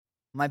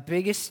My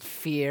biggest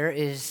fear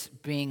is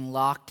being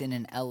locked in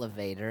an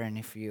elevator, and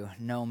if you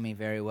know me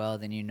very well,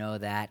 then you know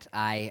that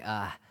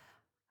I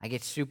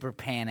get super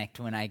panicked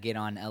when I get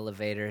on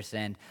elevators,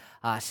 and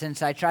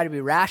since I try to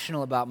be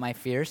rational about my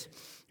fears,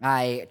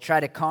 I try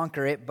to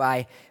conquer it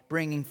by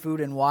bringing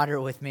food and water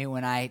with me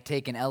when I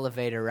take an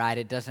elevator ride.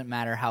 It doesn't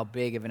matter how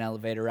big of an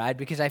elevator ride,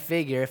 because I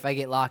figure if I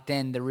get locked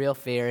in, the real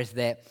fear is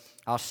that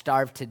I'll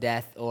starve to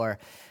death or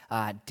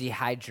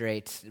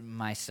dehydrate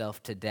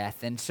myself to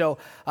death. And so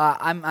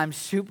I'm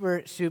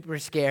super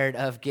scared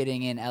of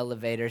getting in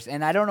elevators,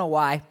 and I don't know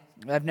why.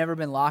 I've never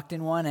been locked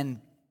in one, and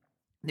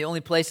the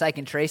only place I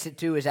can trace it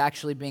to is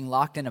actually being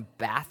locked in a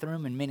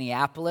bathroom in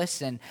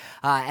Minneapolis, and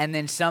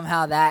then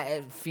somehow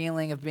that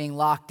feeling of being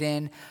locked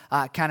in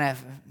kind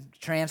of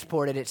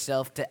transported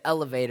itself to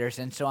elevators,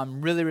 and so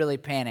I'm really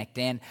panicked.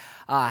 And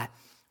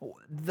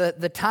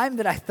the time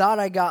that I thought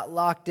I got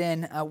locked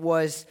in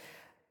was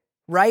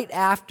right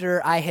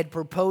after I had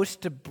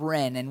proposed to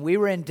Bryn, and we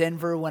were in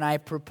Denver when I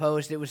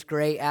proposed. It was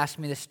great. Ask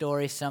me the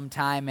story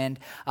sometime. And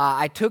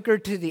I took her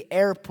to the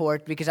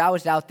airport because I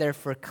was out there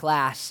for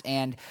class,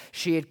 and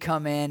she had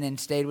come in and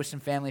stayed with some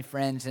family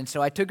friends. And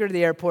so I took her to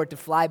the airport to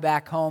fly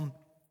back home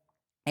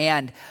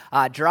and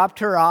dropped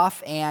her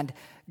off and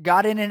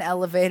got in an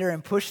elevator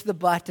and pushed the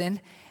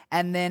button.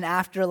 And then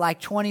after like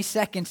 20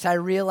 seconds, I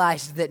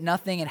realized that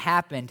nothing had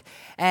happened.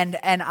 And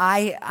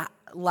I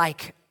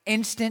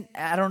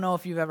I don't know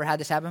if you've ever had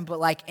this happen, but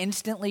like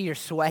instantly you're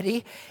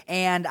sweaty,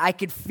 and I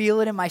could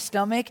feel it in my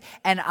stomach,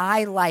 and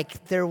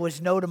there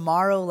was no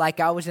tomorrow, like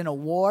I was in a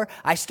war.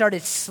 I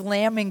started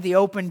slamming the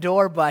open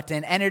door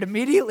button, and it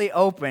immediately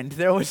opened.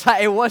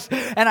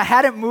 And I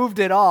hadn't moved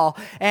at all,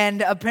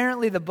 and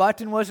apparently the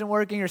button wasn't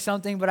working or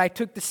something, but I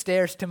took the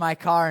stairs to my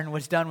car and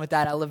was done with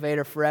that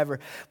elevator forever.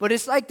 But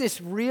it's like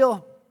this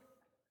real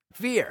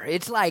fear.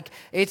 It's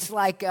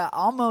like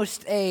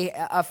almost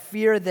a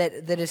fear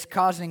that is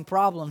causing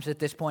problems at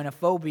this point, a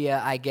phobia,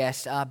 I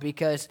guess,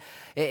 because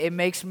it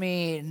makes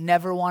me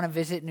never want to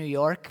visit New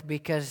York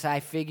because I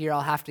figure I'll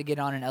have to get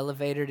on an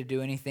elevator to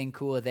do anything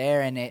cool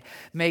there, and it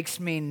makes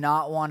me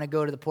not want to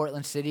go to the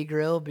Portland City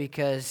Grill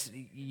because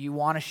you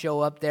want to show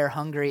up there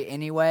hungry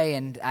anyway,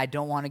 and I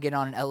don't want to get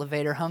on an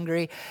elevator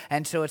hungry,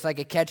 and so it's like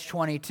a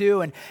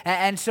catch-22,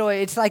 and so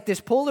it's like this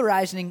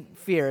polarizing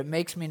fear. It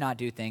makes me not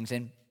do things,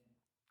 and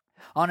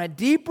on a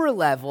deeper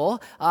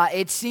level,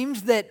 it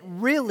seems that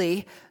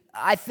really,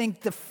 I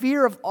think the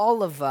fear of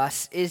all of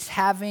us is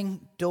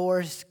having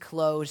doors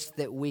closed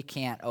that we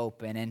can't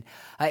open. And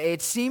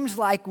it seems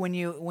like when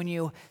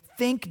you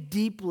think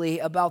deeply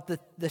about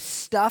the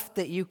stuff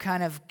that you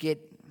kind of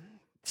get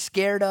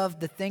scared of,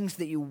 the things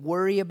that you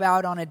worry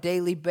about on a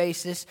daily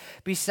basis,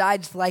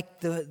 besides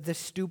like the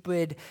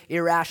stupid,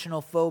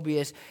 irrational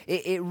phobias,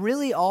 it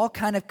really all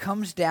kind of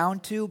comes down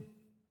to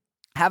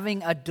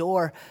having a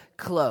door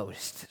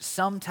closed,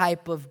 some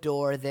type of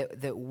door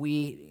that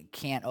we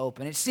can't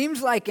open. It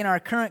seems like in our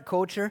current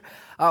culture,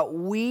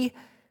 we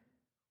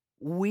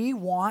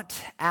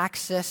want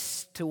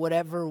access to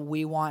whatever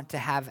we want to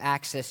have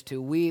access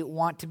to. We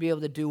want to be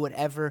able to do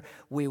whatever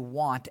we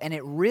want. And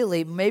it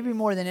really, maybe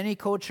more than any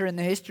culture in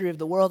the history of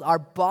the world, are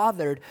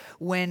bothered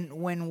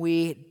when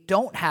we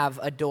don't have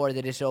a door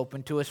that is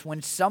open to us,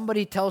 when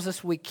somebody tells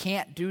us we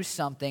can't do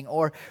something,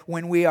 or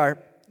when we are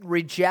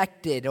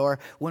rejected, or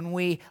when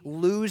we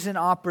lose an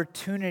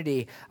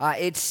opportunity.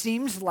 It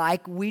seems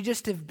like we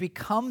just have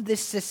become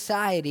this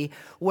society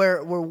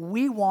where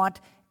we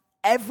want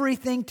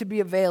everything to be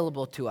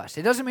available to us.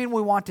 It doesn't mean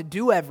we want to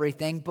do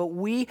everything, but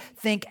we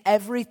think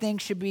everything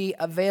should be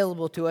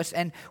available to us,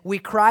 and we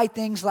cry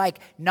things like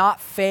not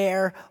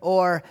fair,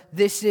 or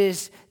this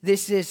is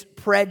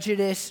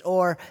prejudice,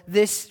 or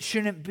this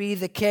shouldn't be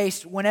the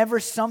case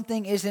whenever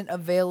something isn't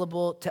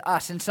available to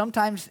us. And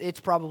sometimes it's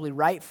probably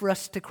right for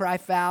us to cry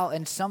foul,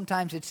 and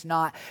sometimes it's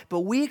not, but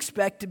we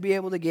expect to be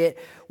able to get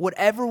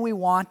whatever we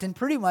want and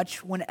pretty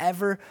much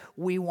whenever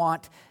we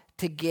want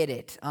to get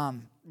it.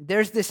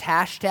 There's this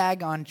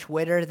hashtag on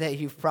Twitter that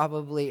you've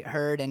probably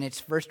heard, and it's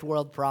first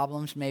world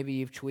problems. Maybe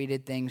you've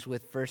tweeted things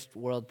with first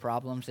world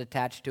problems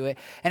attached to it.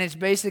 And it's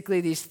basically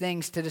these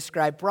things to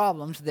describe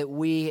problems that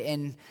we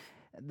in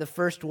the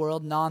first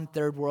world,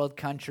 non-third world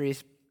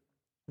countries,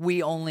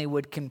 we only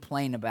would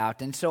complain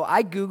about. And so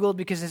I Googled,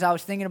 because as I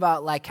was thinking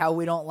about like how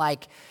we don't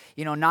like,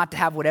 not to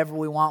have whatever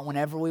we want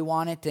whenever we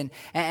want it.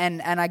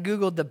 And I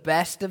Googled the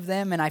best of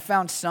them, and I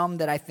found some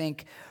that I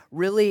think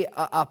really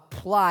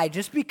apply,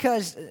 just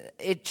because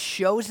it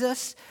shows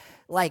us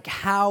like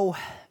how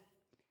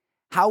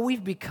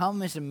we've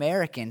become as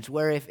Americans,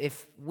 where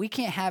if we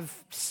can't have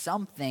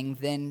something,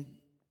 then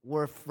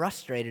we're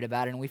frustrated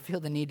about it and we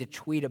feel the need to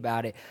tweet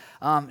about it.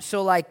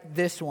 So like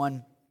this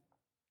one,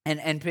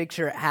 and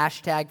picture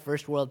hashtag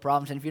first world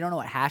problems. And if you don't know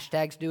what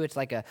hashtags do, it's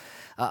like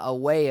a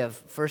way of,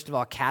 first of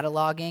all,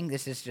 cataloging.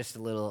 This is just a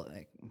little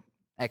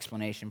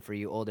explanation for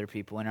you older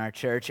people in our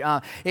church.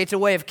 It's a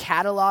way of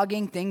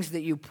cataloging things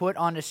that you put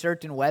onto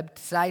certain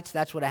websites.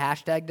 That's what a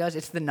hashtag does.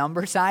 It's the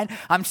number sign.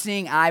 I'm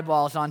seeing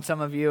eyeballs on some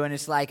of you, and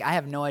it's like, I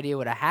have no idea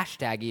what a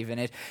hashtag even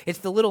is. It's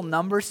the little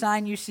number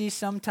sign you see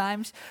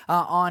sometimes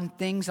on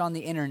things on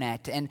the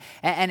internet. And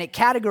it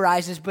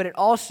categorizes, but it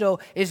also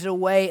is a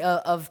way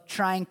of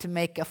trying to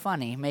make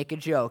a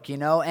joke, you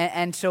know?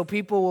 And so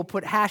people will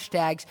put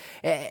hashtags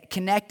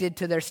connected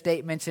to their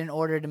statements in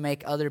order to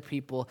make other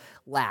people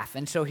laugh.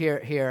 And so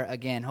here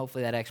again,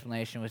 hopefully that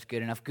explanation was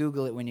good enough.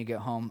 Google it when you get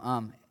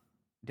home.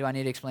 Do I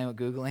need to explain what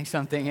Googling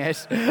something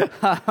is?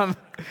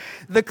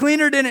 The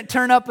cleaner didn't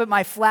turn up at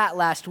my flat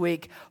last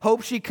week.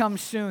 Hope she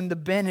comes soon. The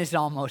bin is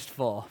almost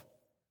full.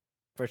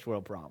 First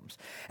world problems.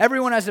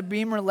 Everyone has a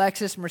Beamer,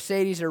 Lexus,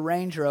 Mercedes, or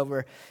Range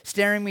Rover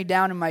staring me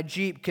down in my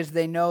Jeep because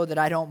they know that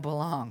I don't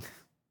belong.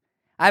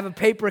 I have a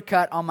paper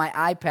cut on my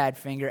iPad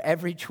finger.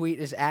 Every tweet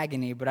is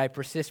agony, but I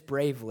persist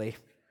bravely.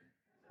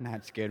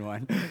 That's a good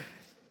one.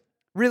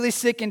 Really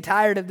sick and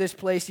tired of this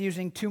place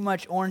using too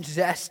much orange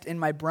zest in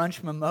my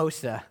brunch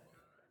mimosa.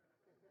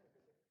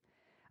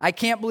 I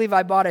can't believe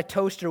I bought a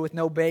toaster with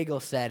no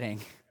bagel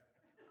setting.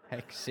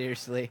 Like,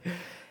 seriously.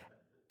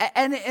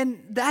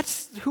 And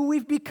that's who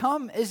we've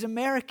become as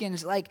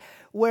Americans. Like,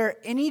 where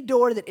any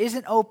door that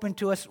isn't open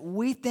to us,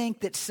 we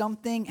think that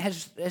something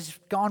has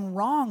gone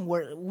wrong.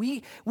 Where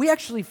we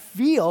actually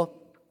feel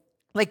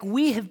like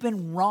we have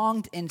been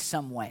wronged in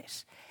some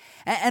ways.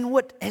 And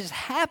what has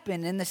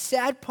happened, and the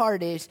sad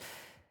part is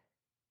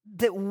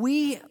that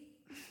we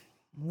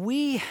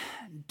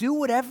do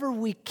whatever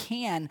we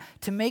can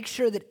to make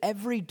sure that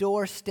every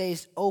door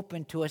stays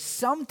open to us,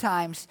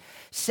 sometimes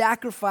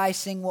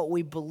sacrificing what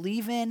we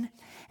believe in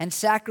and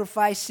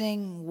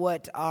sacrificing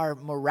what our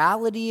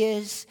morality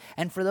is,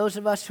 and for those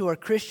of us who are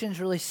Christians,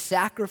 really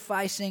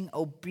sacrificing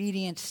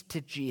obedience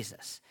to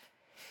Jesus.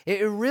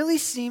 It really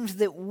seems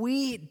that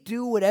we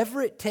do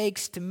whatever it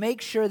takes to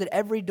make sure that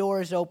every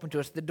door is open to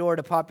us. The door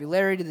to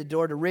popularity, the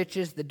door to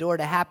riches, the door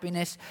to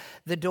happiness,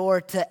 the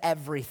door to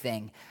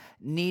everything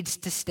needs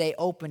to stay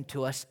open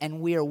to us,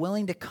 and we are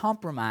willing to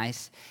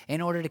compromise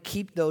in order to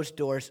keep those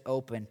doors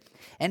open.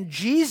 And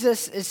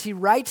Jesus, as he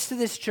writes to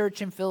this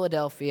church in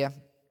Philadelphia,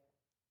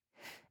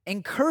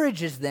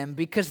 encourages them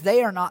because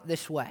they are not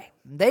this way.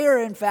 They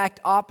are, in fact,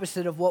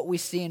 opposite of what we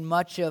see in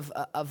much of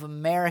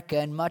America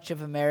and much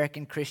of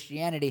American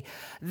Christianity.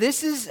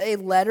 This is a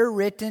letter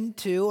written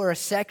to, or a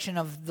section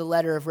of the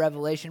letter of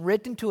Revelation,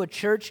 written to a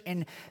church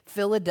in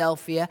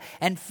Philadelphia.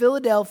 And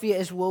Philadelphia,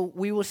 as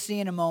we will see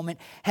in a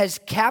moment, has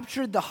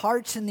captured the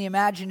hearts and the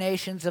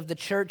imaginations of the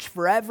church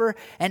forever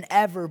and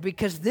ever,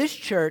 because this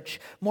church,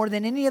 more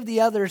than any of the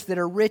others that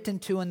are written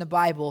to in the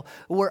Bible,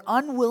 were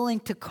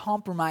unwilling to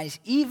compromise,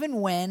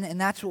 even when,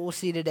 and that's what we'll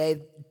see today,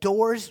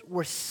 doors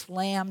were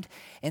slammed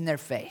in their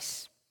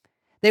face.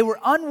 They were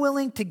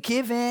unwilling to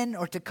give in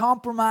or to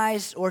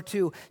compromise or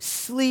to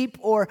sleep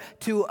or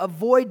to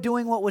avoid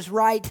doing what was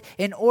right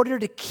in order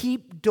to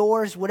keep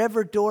doors,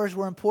 whatever doors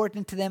were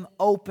important to them,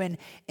 open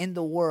in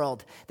the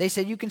world. They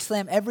said, you can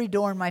slam every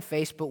door in my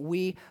face, but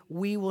we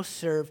will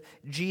serve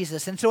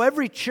Jesus. And so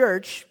every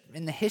church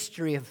in the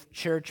history of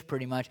church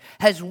pretty much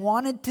has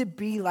wanted to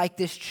be like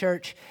this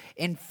church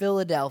in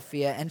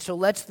Philadelphia. And so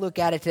let's look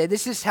at it today.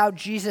 This is how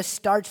Jesus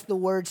starts the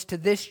words to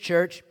this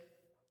church.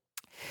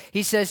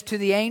 He says, to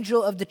the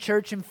angel of the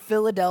church in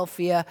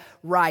Philadelphia,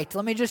 write.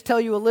 Let me just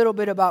tell you a little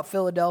bit about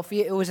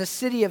Philadelphia. It was a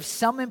city of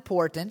some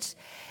importance,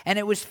 and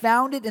it was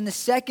founded in the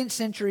 2nd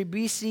century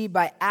BC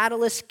by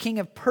Attalus, king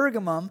of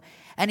Pergamum,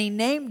 and he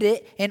named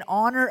it in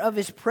honor of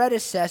his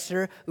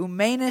predecessor,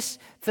 Eumenes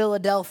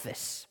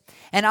Philadelphus.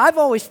 And I've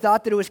always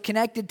thought that it was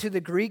connected to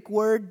the Greek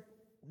word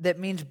that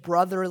means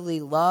brotherly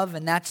love,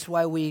 and that's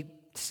why we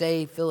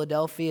say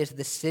Philadelphia is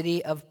the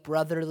city of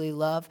brotherly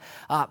love.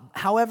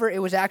 However,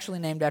 it was actually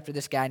named after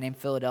this guy named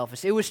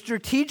Philadelphus. It was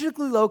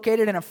strategically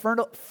located in a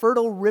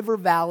fertile river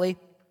valley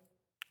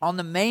on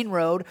the main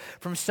road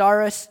from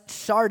Sardis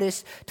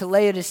to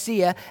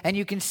Laodicea. And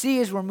you can see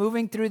as we're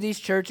moving through these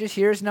churches,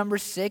 here's number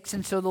 6.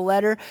 And so the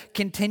letter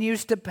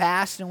continues to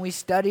pass. And we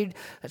studied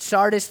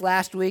Sardis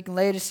last week and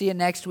Laodicea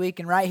next week.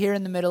 And right here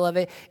in the middle of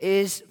it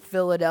is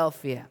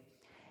Philadelphia.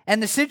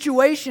 And the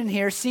situation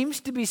here seems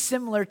to be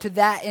similar to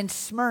that in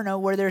Smyrna,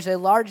 where there's a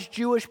large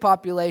Jewish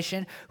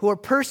population who are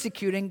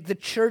persecuting the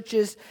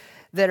churches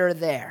that are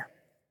there.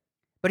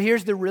 But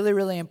here's the really,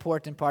 really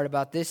important part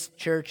about this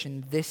church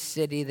and this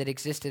city that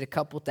existed a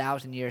couple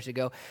thousand years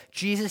ago.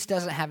 Jesus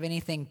doesn't have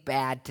anything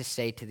bad to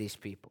say to these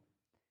people.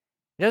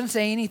 He doesn't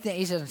say anything.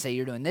 He doesn't say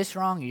you're doing this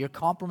wrong, or you're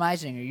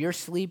compromising, or you're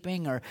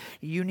sleeping, or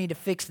you need to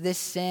fix this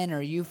sin, or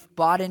you've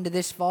bought into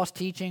this false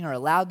teaching, or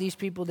allowed these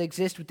people to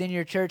exist within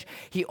your church.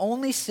 He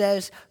only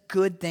says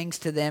good things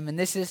to them, and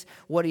this is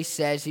what he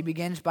says. He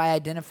begins by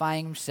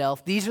identifying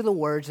himself. These are the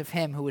words of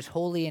him who is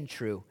holy and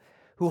true,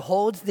 who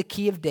holds the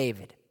key of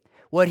David.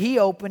 What he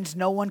opens,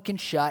 no one can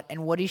shut,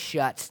 and what he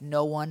shuts,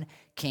 no one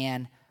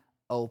can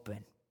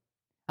open.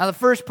 Now, the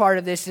first part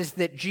of this is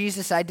that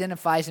Jesus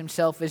identifies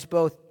himself as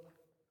both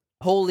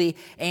holy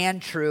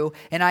and true.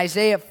 In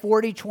Isaiah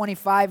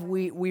 40:25,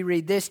 we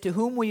read this, "To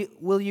whom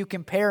will you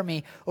compare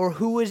me, or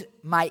who is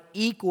my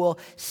equal,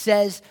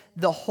 says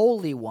the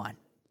Holy One."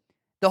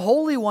 The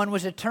Holy One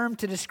was a term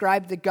to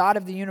describe the God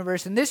of the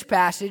universe, and this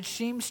passage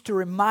seems to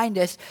remind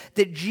us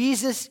that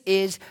Jesus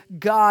is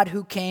God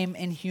who came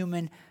in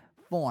human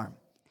form.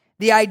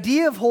 The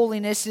idea of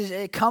holiness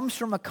it comes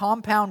from a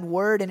compound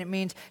word, and it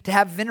means to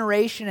have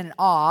veneration and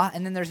awe,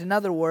 and then there's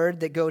another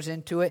word that goes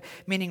into it,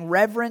 meaning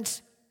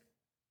reverence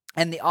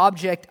and the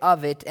object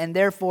of it, and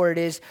therefore it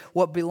is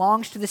what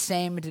belongs to the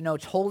same and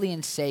denotes holy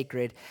and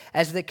sacred,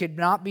 as that could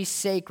not be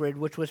sacred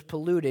which was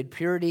polluted.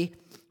 Purity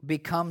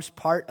becomes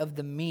part of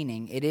the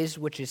meaning. It is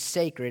which is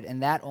sacred,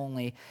 and that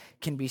only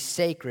can be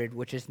sacred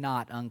which is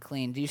not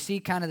unclean. Do you see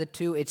kind of the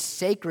two? It's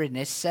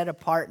sacredness, set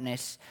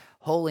apartness.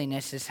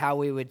 Holiness is how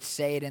we would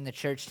say it in the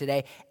church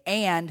today.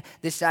 And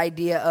this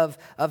idea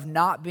of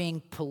not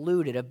being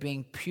polluted, of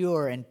being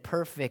pure and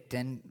perfect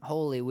and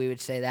holy, we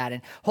would say that.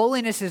 And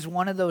holiness is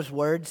one of those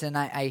words, and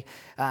I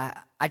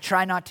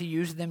try not to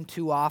use them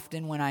too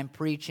often when I'm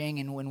preaching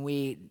and when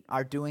we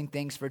are doing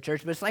things for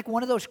church. But it's like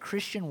one of those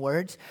Christian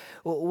words,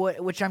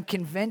 which I'm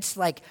convinced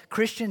like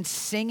Christians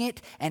sing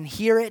it and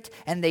hear it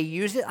and they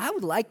use it. I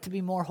would like to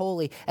be more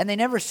holy. And they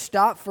never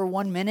stop for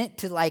 1 minute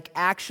to like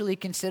actually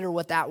consider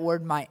what that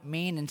word might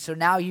mean. And so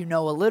now you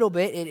know a little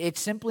bit. It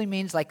simply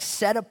means like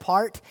set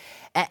apart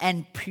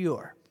and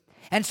pure.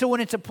 And so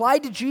when it's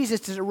applied to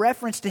Jesus, it's a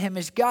reference to him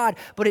as God,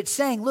 but it's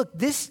saying, look,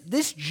 this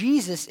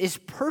Jesus is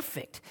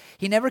perfect.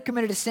 He never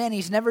committed a sin.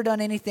 He's never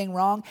done anything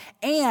wrong.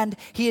 And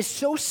he is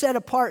so set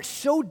apart,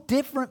 so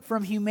different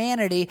from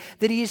humanity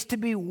that he is to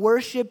be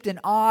worshiped and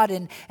awed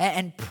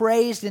and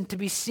praised and to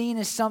be seen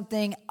as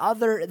something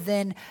other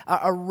than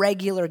a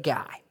regular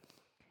guy.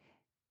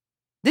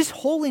 This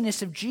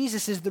holiness of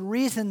Jesus is the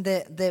reason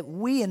that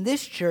we in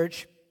this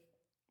church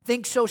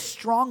think so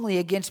strongly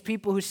against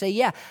people who say,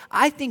 yeah,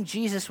 I think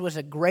Jesus was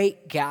a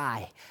great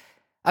guy,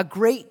 a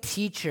great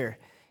teacher.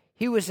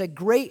 He was a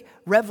great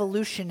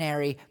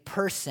revolutionary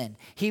person.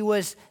 He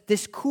was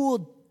this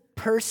cool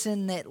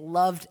person that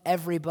loved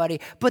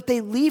everybody. But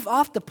they leave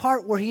off the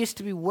part where he is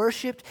to be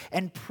worshiped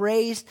and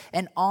praised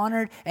and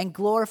honored and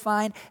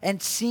glorified and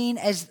seen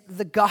as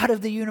the God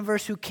of the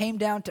universe who came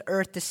down to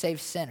earth to save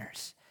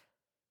sinners.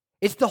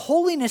 It's the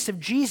holiness of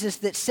Jesus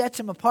that sets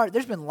him apart.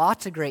 There's been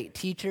lots of great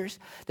teachers.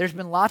 There's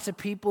been lots of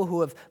people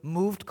who have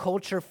moved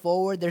culture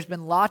forward. There's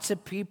been lots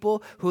of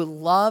people who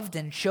loved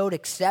and showed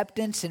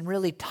acceptance and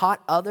really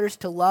taught others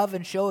to love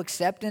and show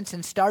acceptance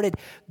and started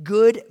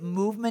good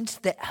movements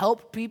that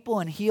helped people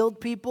and healed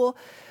people.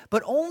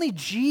 But only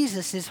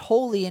Jesus is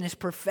holy in his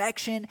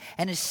perfection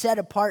and his set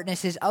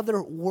apartness, his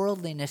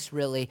otherworldliness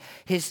really,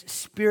 his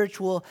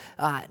spiritual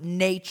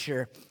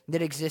nature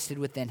that existed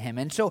within him.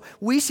 And so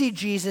we see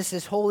Jesus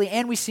as holy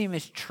and we see him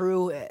as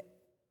true.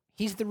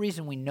 He's the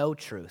reason we know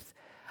truth.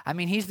 I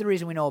mean, he's the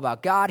reason we know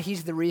about God.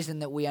 He's the reason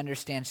that we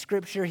understand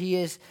Scripture. He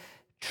is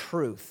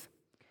truth.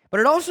 But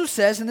it also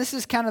says, and this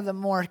is kind of the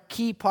more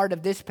key part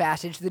of this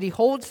passage, that he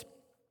holds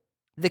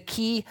the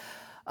key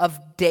of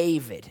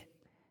David.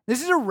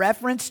 This is a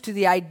reference to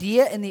the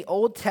idea in the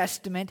Old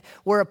Testament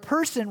where a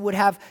person would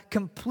have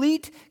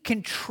complete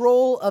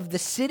control of the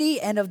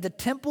city and of the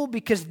temple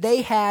because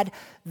they had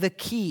the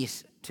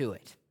keys to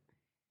it.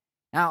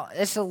 Now,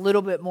 it's a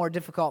little bit more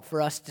difficult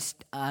for us to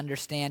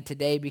understand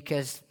today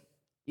because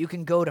you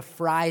can go to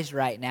Fry's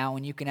right now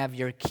and you can have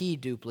your key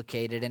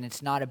duplicated and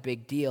it's not a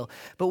big deal.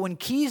 But when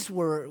keys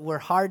were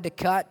hard to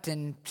cut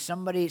and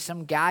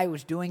some guy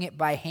was doing it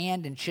by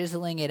hand and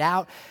chiseling it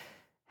out,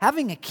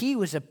 having a key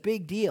was a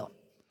big deal.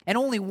 And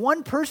only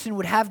one person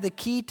would have the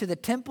key to the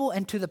temple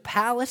and to the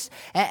palace.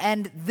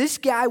 And this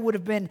guy would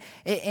have been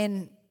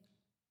in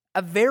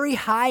a very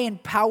high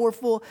and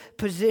powerful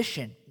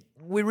position.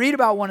 We read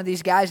about one of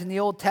these guys in the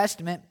Old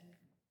Testament,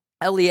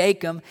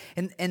 Eliakim.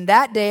 In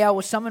that day I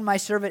will summon my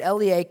servant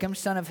Eliakim,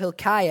 son of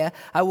Hilkiah.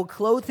 I will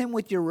clothe him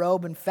with your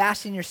robe and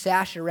fasten your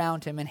sash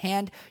around him and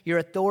hand your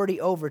authority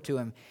over to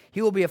him.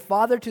 He will be a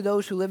father to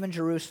those who live in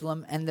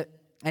Jerusalem and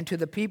to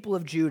the people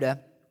of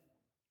Judah.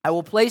 I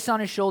will place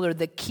on his shoulder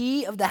the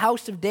key of the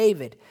house of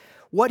David.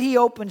 What he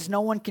opens,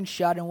 no one can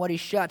shut, and what he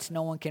shuts,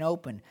 no one can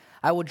open.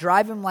 I will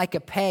drive him like a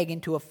peg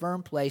into a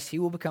firm place. He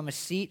will become a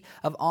seat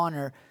of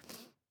honor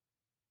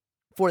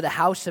for the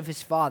house of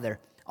his father.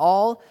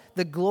 All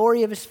the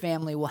glory of his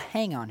family will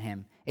hang on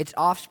him, its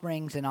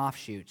offsprings and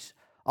offshoots,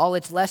 all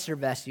its lesser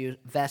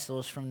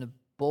vessels from the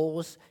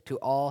bowls to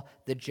all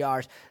the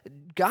jars.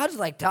 God's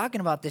like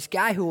talking about this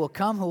guy who will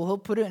come, who he'll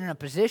put it in a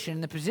position,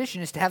 and the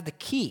position is to have the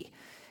key.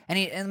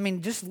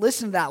 And just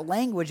listen to that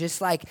language. It's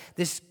like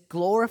this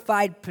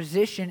glorified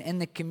position in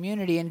the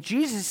community. And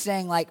Jesus is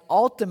saying, like,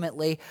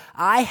 ultimately,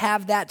 I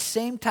have that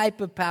same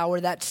type of power,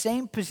 that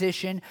same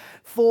position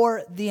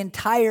for the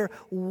entire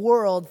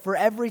world, for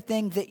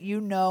everything that you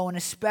know, and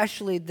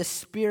especially the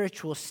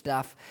spiritual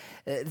stuff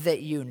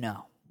that you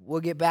know.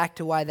 We'll get back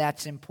to why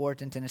that's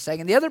important in a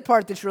second. The other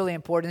part that's really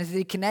important is that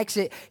he connects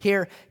it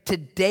here to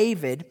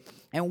David.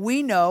 And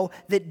we know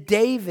that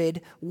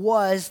David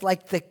was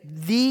like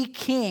the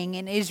king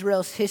in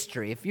Israel's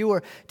history. If you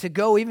were to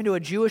go even to a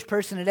Jewish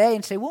person today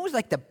and say, what was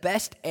like the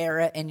best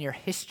era in your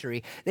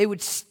history? They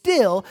would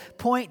still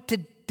point to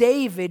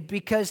David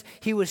because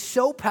he was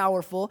so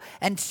powerful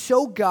and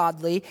so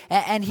godly,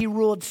 and he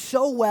ruled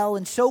so well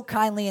and so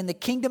kindly, and the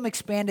kingdom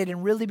expanded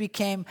and really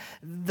became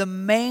the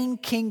main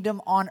kingdom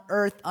on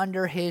earth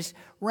under his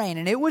reign.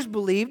 And it was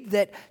believed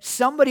that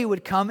somebody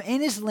would come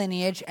in his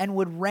lineage and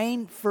would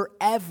reign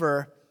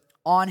forever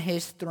on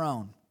his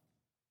throne.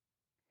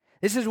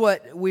 This is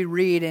what we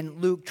read in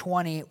Luke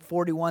 20,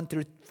 41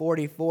 through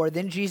 44.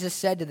 Then Jesus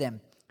said to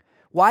them,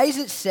 "Why is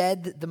it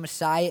said that the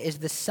Messiah is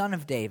the son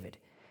of David?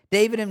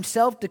 David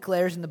himself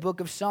declares in the book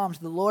of Psalms,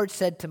 'The Lord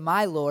said to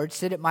my Lord,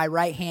 sit at my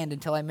right hand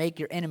until I make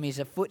your enemies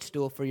a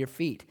footstool for your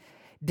feet.'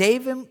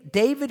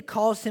 David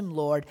calls him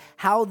Lord.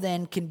 How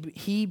then can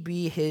he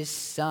be his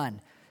son?"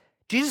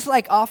 Jesus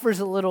offers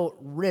a little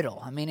riddle.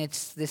 I mean,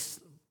 it's this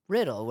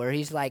riddle where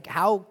he's like,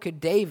 how could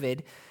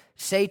David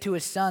say to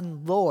his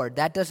son, Lord?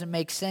 That doesn't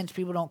make sense.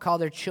 People don't call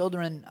their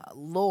children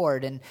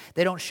Lord, and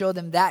they don't show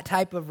them that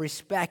type of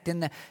respect.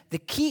 And the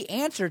key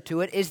answer to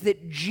it is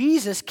that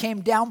Jesus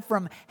came down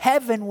from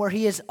heaven where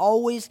he has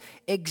always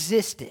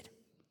existed.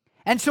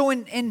 And so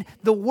in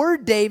the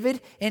word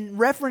David, in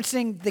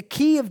referencing the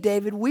key of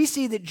David, we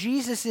see that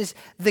Jesus is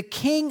the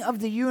king of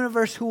the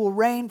universe who will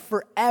reign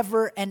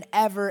forever and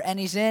ever, and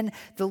he's in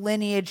the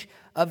lineage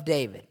of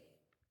David.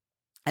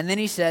 And then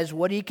he says,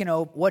 what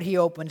he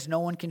opens,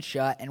 no one can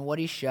shut, and what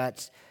he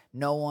shuts,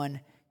 no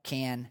one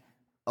can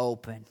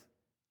open.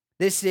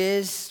 This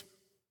is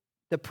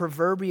the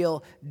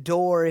proverbial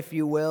door, if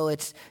you will.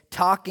 It's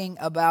talking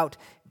about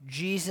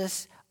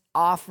Jesus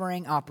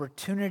offering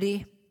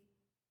opportunity,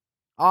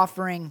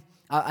 offering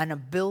an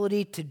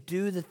ability to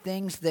do the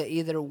things that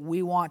either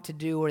we want to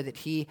do or that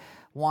he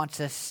wants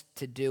us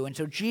to do. And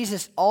so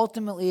Jesus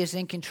ultimately is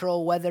in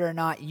control whether or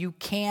not you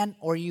can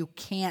or you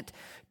can't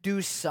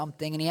do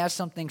something. And he has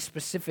something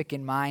specific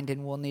in mind,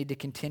 and we'll need to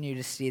continue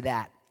to see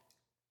that.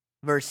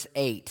 Verse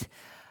 8,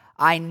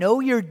 "I know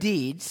your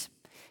deeds.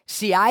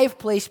 See, I have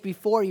placed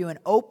before you an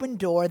open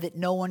door that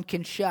no one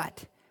can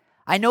shut.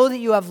 I know that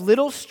you have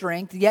little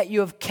strength, yet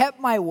you have kept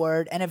my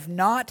word and have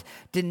not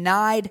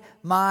denied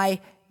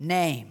my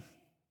name."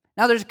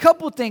 Now, there's a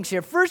couple things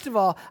here. First of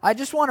all, I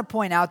just want to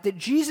point out that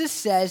Jesus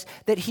says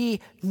that he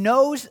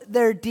knows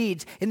their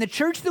deeds. In the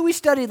church that we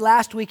studied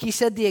last week, he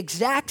said the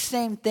exact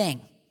same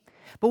thing.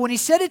 But when he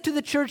said it to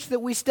the church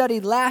that we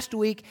studied last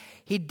week,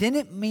 he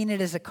didn't mean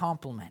it as a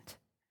compliment.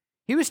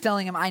 He was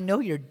telling him, I know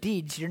your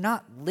deeds. You're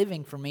not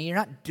living for me. You're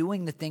not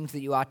doing the things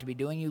that you ought to be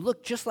doing. You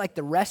look just like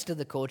the rest of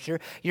the culture.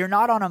 You're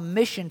not on a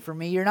mission for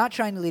me. You're not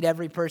trying to lead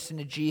every person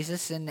to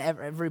Jesus and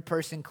every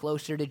person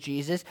closer to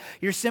Jesus.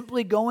 You're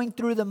simply going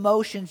through the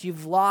motions.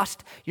 You've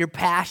lost your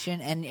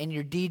passion, and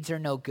your deeds are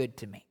no good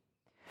to me.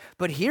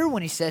 But here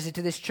when he says it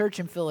to this church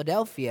in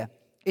Philadelphia,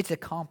 it's a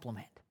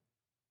compliment.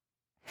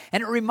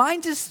 And it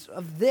reminds us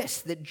of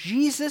this, that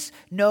Jesus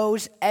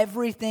knows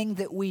everything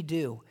that we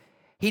do.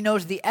 He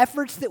knows the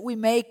efforts that we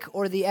make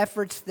or the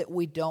efforts that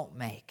we don't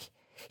make.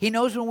 He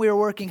knows when we are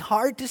working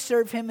hard to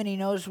serve him, and he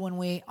knows when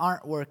we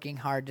aren't working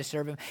hard to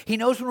serve him. He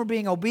knows when we're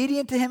being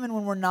obedient to him and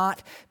when we're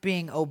not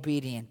being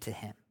obedient to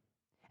him.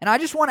 And I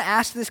just want to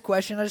ask this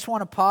question. I just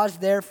want to pause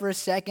there for a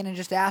second and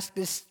just ask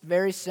this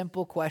very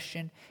simple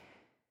question.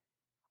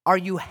 Are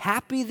you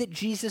happy that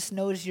Jesus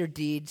knows your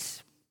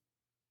deeds?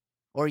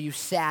 Or are you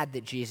sad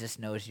that Jesus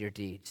knows your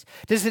deeds?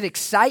 Does it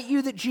excite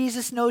you that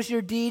Jesus knows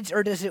your deeds,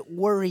 or does it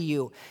worry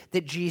you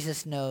that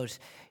Jesus knows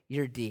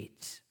your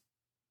deeds?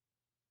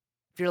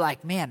 If you're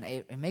like, man,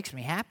 it makes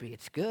me happy,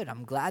 it's good,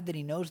 I'm glad that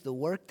he knows the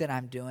work that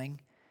I'm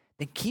doing,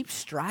 then keep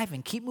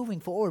striving, keep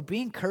moving forward,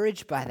 be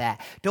encouraged by that.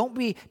 Don't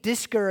be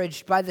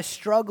discouraged by the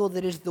struggle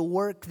that is the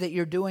work that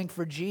you're doing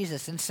for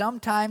Jesus. And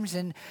sometimes,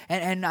 and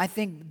I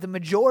think the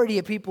majority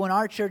of people in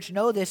our church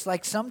know this,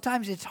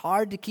 sometimes it's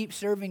hard to keep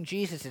serving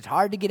Jesus. It's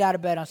hard to get out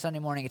of bed on Sunday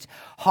morning. It's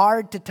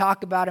hard to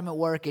talk about him at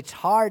work. It's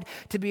hard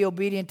to be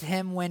obedient to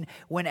him when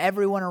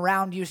everyone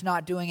around you is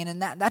not doing it.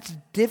 And that's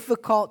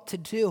difficult to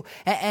do.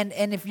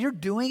 And if you're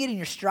doing it and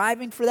you're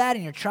striving for that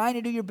and you're trying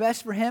to do your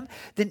best for him,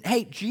 then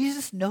hey,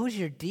 Jesus knows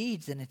your deeds.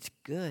 And it's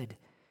good.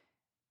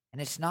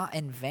 And it's not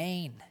in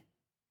vain.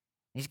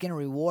 He's going to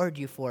reward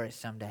you for it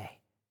someday.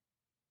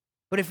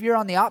 But if you're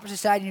on the opposite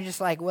side and you're just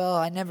like, well,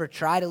 I never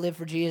try to live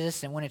for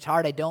Jesus, and when it's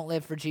hard, I don't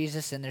live for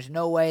Jesus, and there's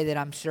no way that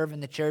I'm serving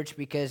the church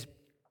because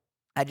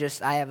I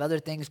have other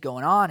things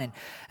going on,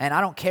 and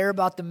I don't care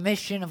about the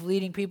mission of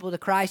leading people to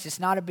Christ. It's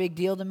not a big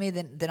deal to me.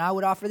 Then I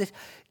would offer this.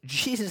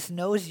 Jesus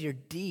knows your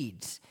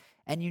deeds,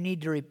 and you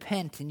need to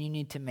repent, and you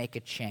need to make a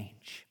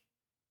change.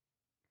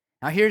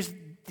 Now here's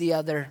the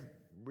other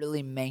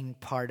really main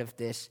part of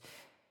this.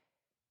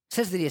 It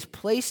says that he has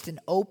placed an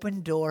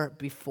open door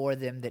before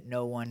them that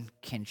no one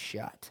can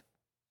shut.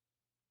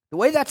 The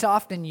way that's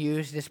often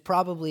used is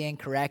probably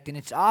incorrect, and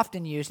it's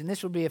often used, and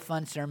this would be a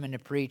fun sermon to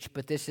preach,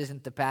 but this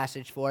isn't the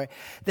passage for it,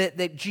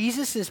 that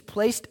Jesus has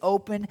placed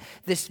open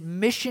this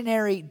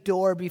missionary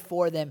door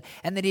before them,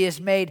 and that he has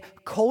made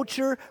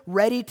culture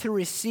ready to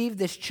receive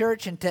this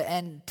church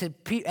and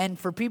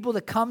for people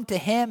to come to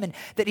him, and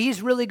that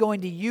he's really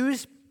going to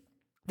use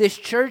this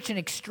church in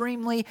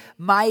extremely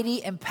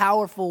mighty and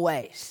powerful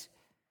ways.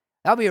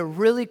 That'll be a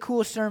really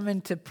cool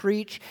sermon to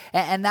preach,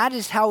 and that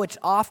is how it's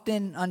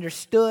often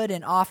understood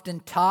and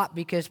often taught,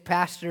 because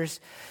pastors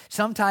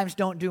sometimes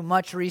don't do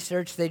much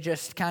research. They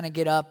just kind of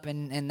get up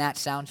and that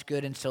sounds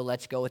good, and so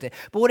let's go with it.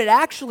 But what it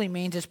actually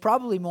means is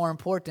probably more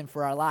important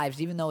for our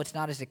lives, even though it's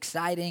not as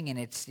exciting and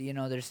it's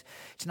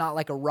not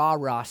like a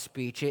rah-rah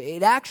speech.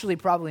 It actually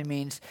probably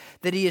means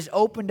that he has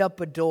opened up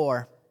a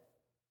door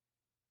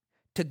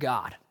to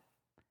God.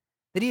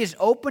 That he has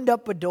opened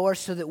up a door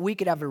so that we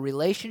could have a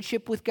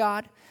relationship with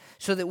God,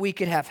 so that we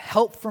could have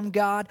help from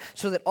God,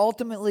 so that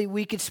ultimately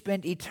we could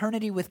spend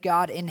eternity with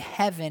God in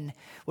heaven,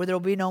 where there will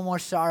be no more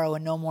sorrow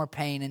and no more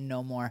pain and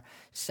no more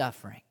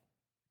suffering.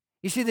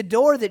 You see, the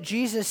door that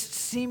Jesus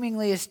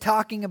seemingly is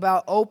talking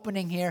about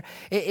opening here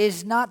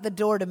is not the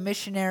door to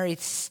missionary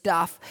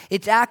stuff.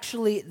 It's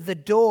actually the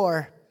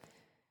door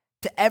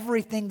to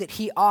everything that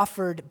he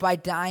offered by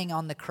dying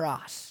on the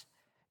cross.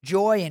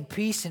 Joy and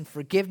peace and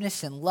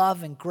forgiveness and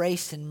love and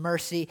grace and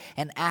mercy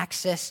and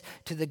access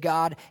to the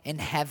God in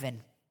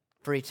heaven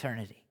for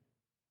eternity.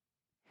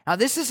 Now,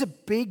 this is a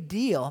big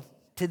deal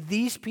to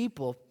these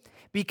people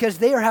because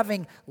they are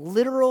having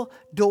literal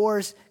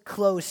doors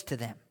closed to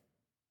them.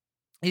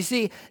 You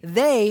see,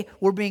 they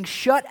were being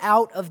shut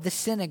out of the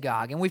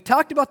synagogue. And we've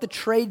talked about the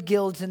trade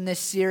guilds in this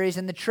series,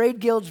 and the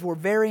trade guilds were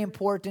very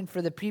important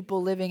for the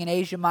people living in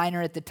Asia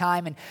Minor at the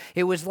time. And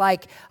it was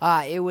like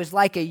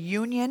a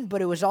union,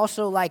 but it was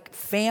also like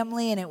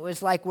family, and it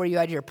was like where you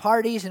had your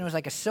parties, and it was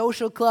like a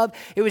social club.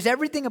 It was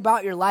everything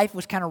about your life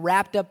was kind of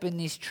wrapped up in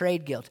these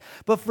trade guilds.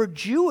 But for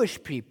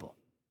Jewish people,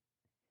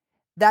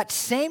 that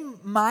same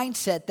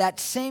mindset, that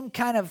same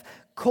kind of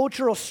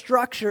cultural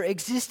structure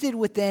existed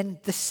within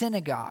the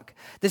synagogue.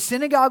 The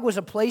synagogue was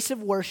a place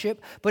of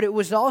worship, but it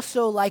was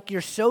also like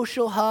your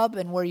social hub,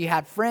 and where you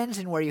had friends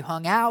and where you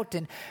hung out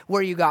and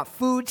where you got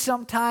food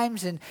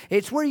sometimes, and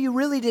it's where you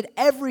really did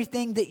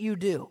everything that you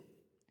do.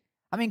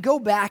 I mean, go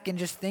back and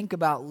just think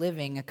about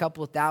living a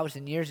couple of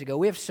thousand years ago.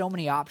 We have so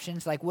many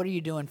options, like what are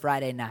you doing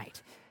Friday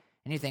night?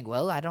 And you think,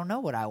 well, I don't know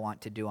what I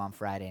want to do on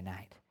Friday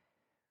night.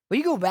 But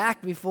you go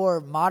back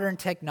before modern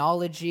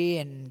technology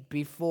and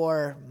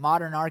before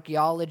modern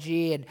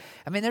archaeology, and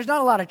I mean, there's not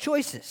a lot of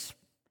choices.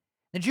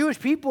 The Jewish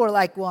people are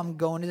like, well, I'm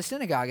going to the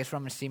synagogue. That's where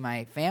I'm going to see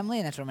my family,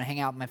 and that's where I'm going to hang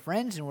out with my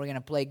friends, and we're going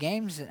to play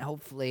games, and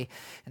hopefully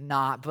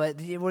not, but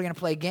we're going to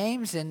play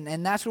games,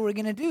 and that's what we're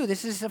going to do.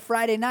 This is a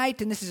Friday night,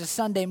 and this is a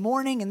Sunday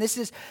morning, and this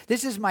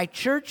is my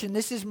church, and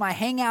this is my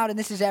hangout, and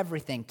this is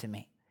everything to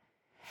me.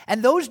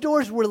 And those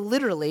doors were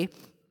literally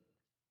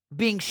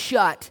being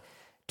shut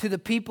to the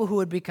people who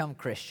had become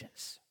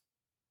Christians.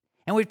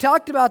 And we've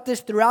talked about this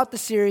throughout the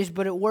series,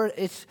 but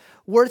it's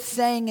worth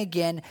saying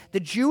again. The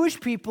Jewish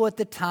people at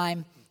the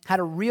time had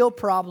a real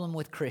problem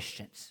with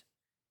Christians.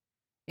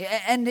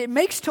 And it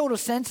makes total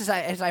sense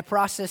as I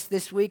process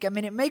this week. I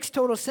mean, it makes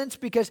total sense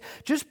because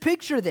just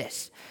picture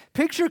this.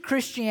 Picture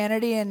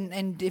Christianity,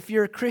 and if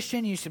you're a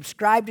Christian, you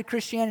subscribe to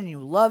Christianity,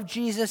 and you love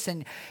Jesus,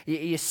 and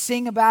you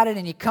sing about it,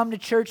 and you come to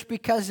church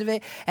because of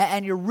it,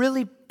 and you're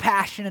really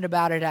passionate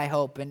about it, I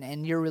hope,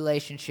 and your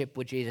relationship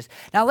with Jesus.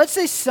 Now, let's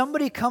say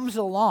somebody comes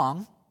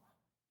along,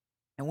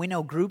 and we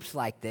know groups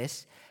like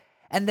this,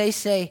 and they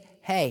say,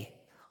 hey,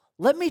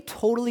 let me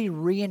totally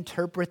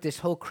reinterpret this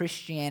whole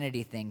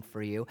Christianity thing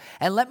for you,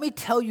 and let me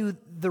tell you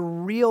the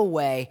real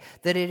way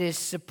that it is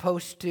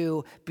supposed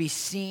to be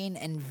seen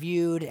and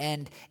viewed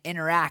and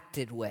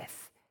interacted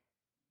with.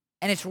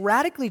 And it's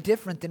radically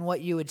different than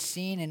what you had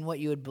seen and what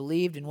you had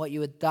believed and what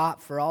you had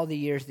thought for all the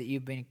years that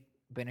you've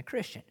been a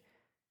Christian.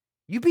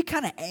 You'd be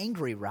kind of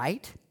angry,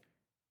 right?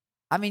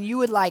 I mean, you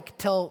would like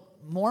tell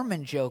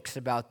Mormon jokes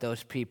about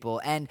those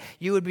people, and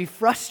you would be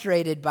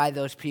frustrated by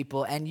those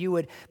people, and you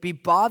would be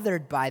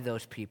bothered by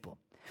those people.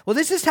 Well,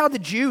 this is how the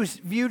Jews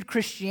viewed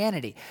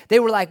Christianity. They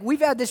were like, we've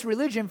had this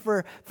religion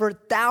for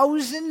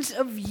thousands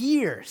of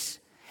years,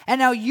 and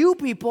now you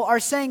people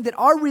are saying that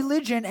our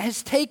religion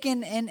has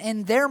taken,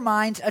 in their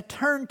minds, a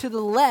turn to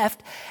the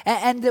left,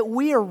 and that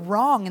we are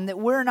wrong, and that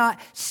we're not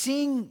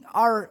seeing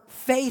our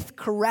faith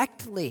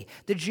correctly,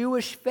 the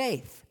Jewish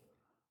faith.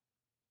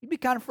 You'd be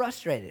kind of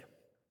frustrated.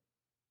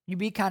 You'd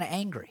be kind of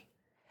angry.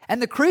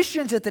 And the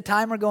Christians at the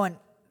time are going,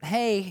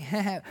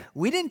 hey,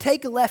 we didn't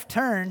take a left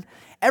turn.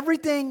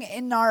 Everything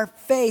in our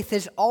faith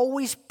has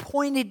always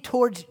pointed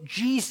towards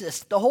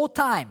Jesus the whole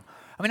time.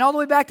 I mean, all the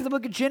way back to the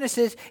book of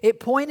Genesis, it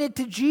pointed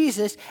to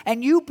Jesus,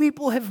 and you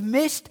people have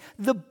missed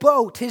the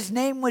boat. His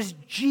name was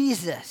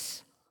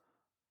Jesus.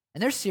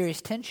 And there's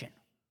serious tension.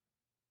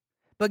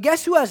 But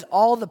guess who has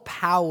all the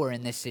power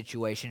in this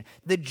situation?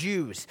 The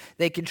Jews.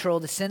 They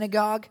control the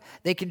synagogue.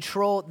 They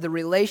control the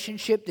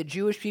relationship the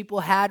Jewish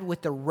people had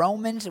with the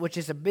Romans, which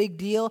is a big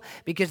deal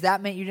because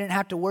that meant you didn't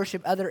have to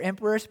worship other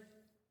emperors.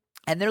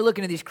 And they're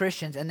looking at these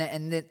Christians, and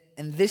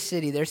in this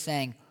city, they're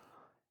saying,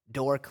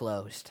 door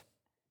closed.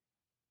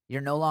 You're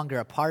no longer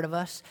a part of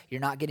us.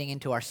 You're not getting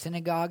into our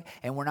synagogue,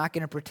 and we're not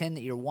going to pretend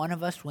that you're one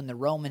of us when the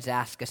Romans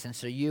ask us. And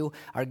so you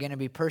are going to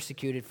be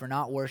persecuted for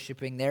not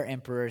worshiping their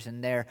emperors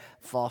and their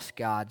false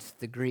gods,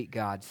 the Greek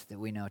gods that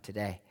we know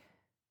today.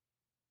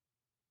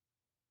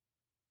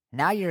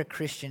 Now you're a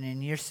Christian,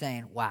 and you're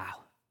saying, wow,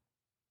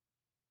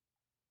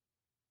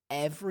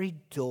 every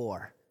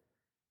door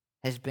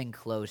has been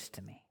closed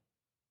to me.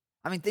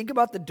 I mean, think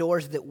about the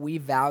doors that we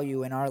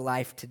value in our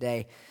life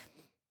today.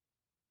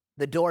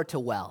 The door to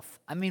wealth.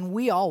 I mean,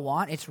 we all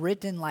want, it's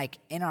written like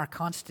in our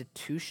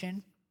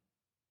Constitution,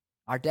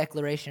 our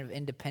Declaration of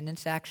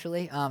Independence,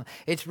 actually.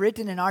 It's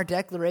written in our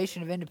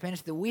Declaration of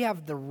Independence that we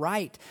have the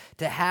right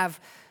to have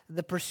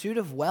the pursuit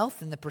of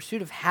wealth and the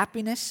pursuit of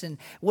happiness. And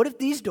what if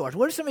these doors,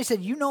 what if somebody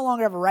said, you no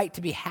longer have a right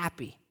to be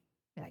happy?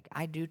 You're like,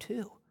 I do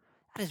too.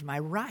 That is my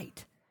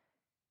right.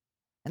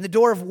 And the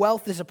door of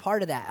wealth is a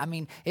part of that. I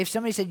mean, if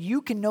somebody said,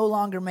 you can no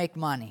longer make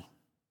money,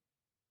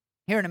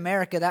 here in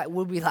America, that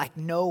would be like,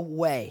 no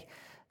way.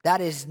 That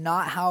is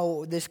not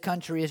how this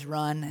country is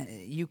run.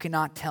 You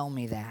cannot tell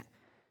me that.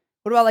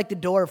 What about like the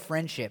door of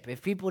friendship?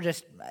 If people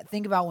just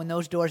think about when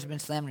those doors have been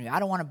slammed on you, I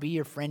don't want to be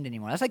your friend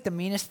anymore. That's like the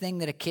meanest thing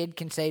that a kid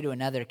can say to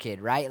another kid,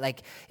 right?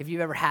 Like if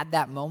you've ever had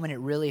that moment, it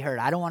really hurt.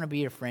 I don't want to be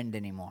your friend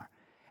anymore.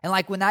 And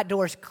like when that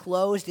door is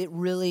closed, it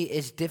really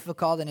is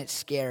difficult and it's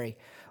scary.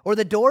 Or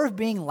the door of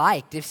being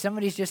liked. If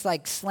somebody's just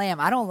like,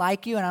 slam, I don't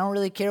like you and I don't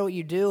really care what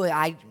you do.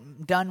 I'm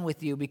done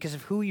with you because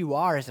of who you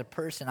are as a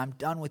person. I'm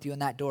done with you,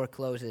 and that door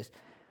closes.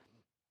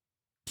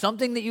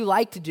 Something that you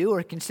like to do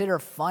or consider a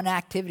fun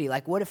activity.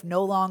 Like what if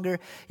no longer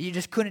you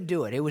just couldn't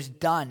do it? It was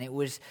done. It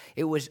was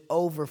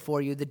over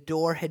for you. The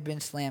door had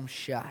been slammed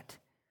shut.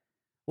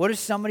 What if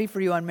somebody,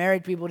 for you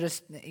unmarried people,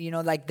 just,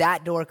 like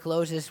that door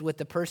closes with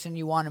the person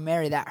you want to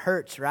marry? That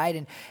hurts,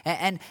 right?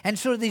 And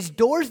so these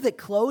doors that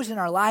close in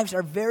our lives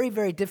are very,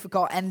 very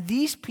difficult. And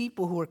these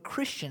people who are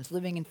Christians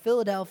living in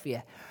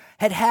Philadelphia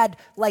had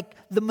like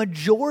the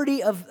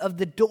majority of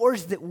the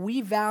doors that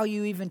we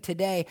value even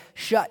today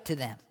shut to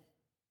them.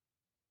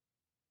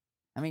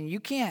 I mean, you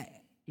can't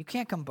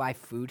come buy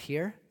food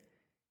here.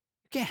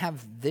 You can't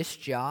have this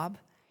job.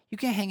 You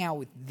can't hang out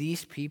with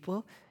these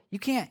people. You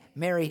can't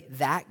marry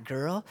that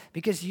girl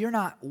because you're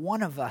not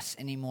one of us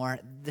anymore.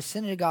 The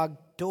synagogue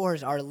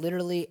doors are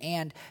literally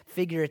and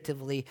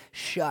figuratively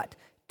shut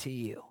to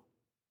you.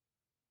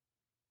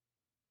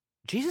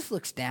 Jesus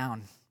looks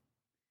down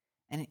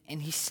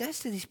and he says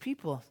to these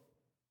people,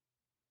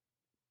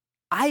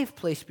 I have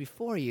placed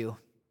before you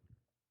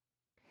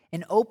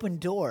an open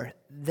door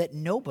that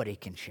nobody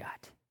can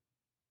shut.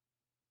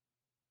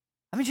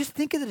 I mean, just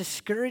think of the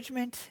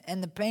discouragement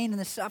and the pain and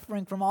the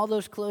suffering from all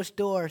those closed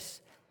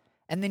doors.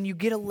 And then you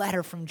get a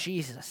letter from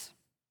Jesus.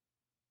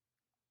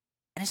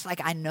 And it's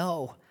like, I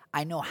know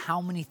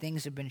how many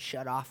things have been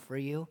shut off for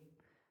you,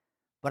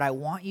 but I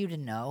want you to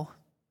know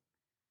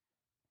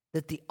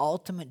that the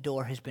ultimate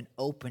door has been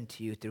opened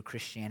to you through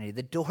Christianity.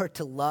 The door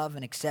to love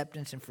and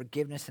acceptance and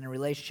forgiveness and a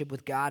relationship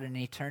with God and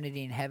an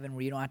eternity in heaven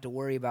where you don't have to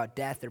worry about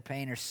death or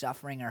pain or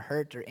suffering or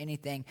hurt or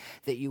anything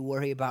that you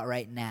worry about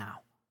right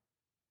now.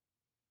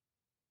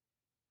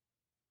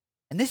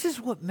 And this is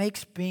what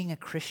makes being a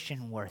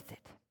Christian worth it.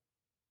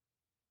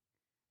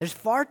 There's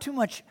far too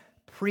much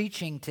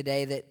preaching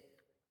today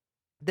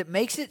that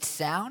makes it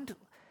sound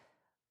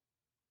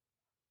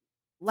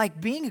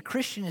like being a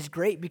Christian is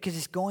great because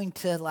it's going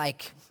to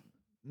like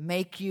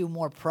make you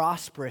more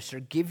prosperous or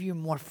give you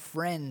more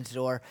friends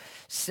or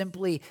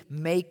simply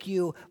make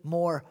you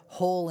more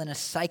whole in a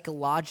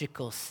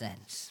psychological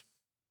sense.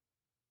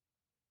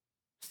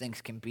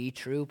 Things can be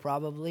true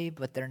probably,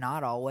 but they're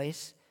not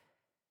always.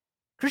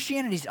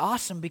 Christianity is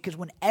awesome because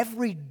when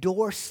every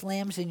door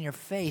slams in your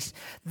face,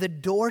 the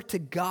door to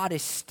God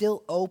is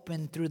still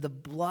open through the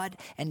blood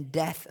and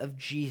death of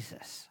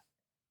Jesus.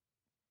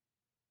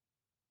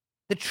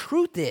 The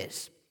truth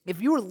is,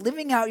 if you were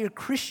living out your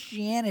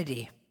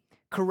Christianity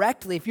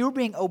correctly, if you were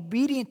being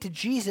obedient to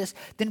Jesus,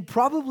 then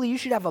probably you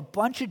should have a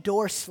bunch of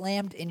doors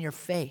slammed in your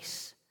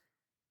face,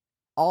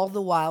 all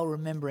the while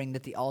remembering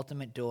that the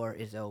ultimate door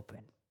is open.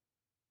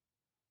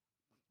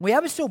 We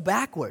have it so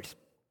backwards.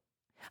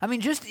 I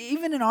mean, just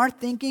even in our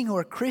thinking who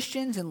are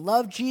Christians and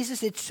love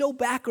Jesus, it's so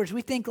backwards.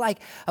 We think like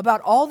about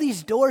all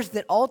these doors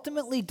that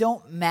ultimately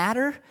don't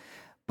matter,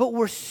 but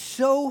we're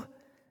so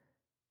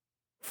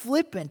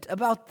flippant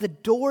about the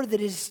door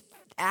that is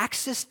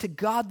access to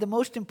God, the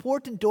most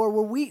important door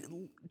where we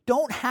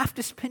don't have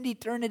to spend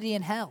eternity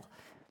in hell.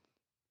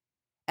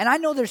 And I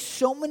know there's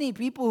so many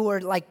people who are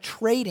like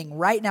trading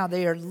right now.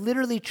 They are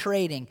literally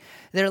trading.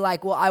 They're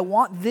like, well, I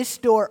want this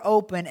door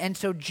open. And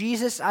so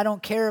Jesus, I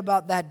don't care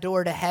about that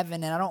door to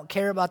heaven. And I don't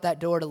care about that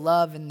door to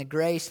love and the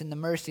grace and the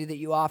mercy that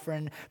you offer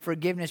and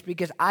forgiveness,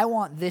 because I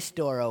want this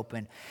door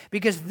open.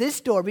 Because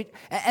this door,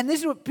 and this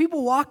is what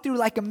people walk through,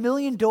 like a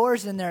million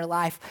doors in their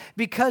life,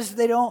 because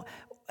they don't,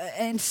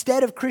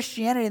 instead of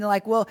Christianity, they're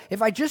like, well,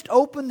 if I just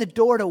open the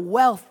door to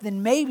wealth,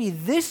 then maybe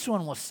this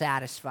one will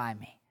satisfy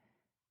me.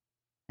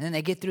 And then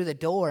they get through the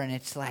door and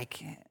it's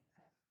like,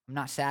 I'm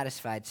not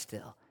satisfied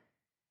still.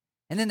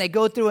 And then they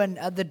go through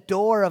the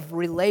door of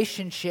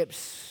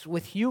relationships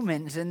with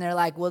humans and they're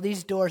like, well,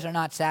 these doors are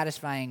not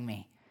satisfying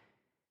me.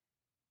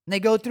 And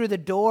they go through the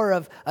door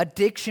of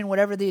addiction,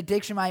 whatever the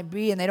addiction might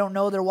be, and they don't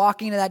know they're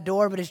walking to that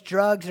door, but it's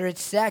drugs or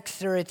it's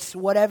sex or it's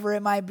whatever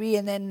it might be.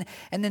 And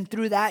then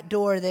through that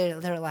door,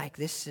 they're like,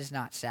 this is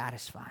not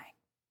satisfying.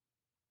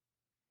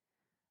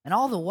 And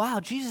all the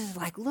while, Jesus is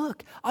like,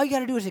 look, all you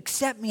got to do is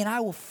accept me and I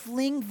will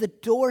fling the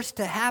doors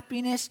to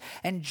happiness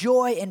and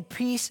joy and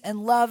peace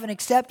and love and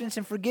acceptance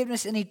and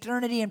forgiveness and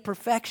eternity and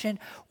perfection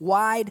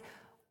wide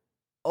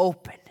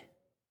open.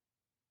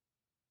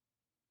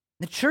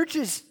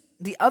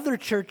 The other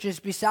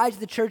churches besides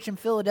the church in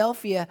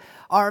Philadelphia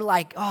are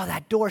like, oh,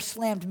 that door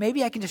slammed.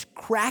 Maybe I can just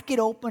crack it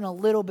open a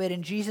little bit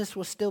and Jesus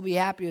will still be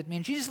happy with me.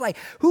 And Jesus is like,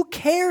 who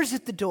cares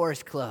if the door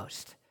is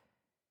closed?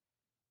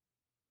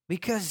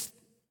 Because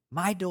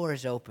my door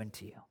is open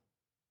to you.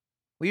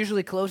 We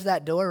usually close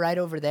that door right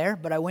over there,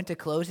 but I went to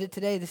close it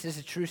today. This is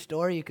a true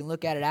story. You can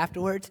look at it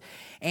afterwards.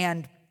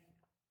 And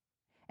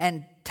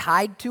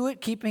tied to it,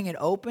 keeping it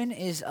open,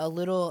 is a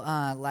little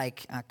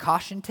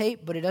caution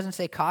tape, but it doesn't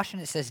say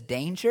caution, it says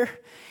danger.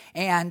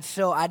 And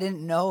so I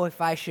didn't know if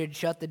I should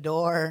shut the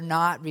door or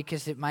not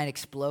because it might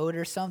explode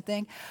or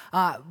something.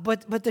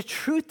 But the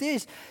truth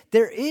is,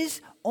 there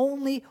is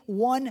only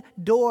one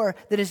door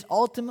that is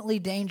ultimately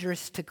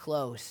dangerous to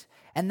close.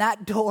 And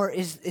that door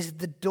is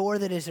the door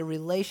that is a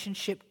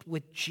relationship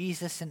with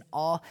Jesus and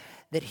all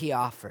that he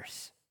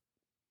offers.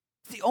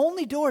 It's the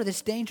only door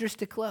that's dangerous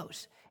to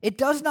close. It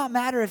does not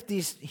matter if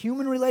these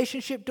human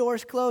relationship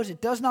doors close.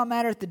 It does not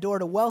matter if the door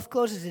to wealth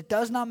closes. It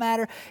does not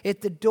matter if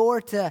the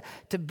door to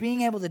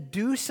being able to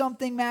do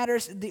something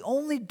matters. The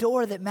only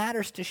door that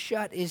matters to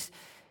shut is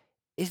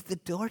the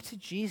door to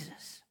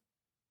Jesus.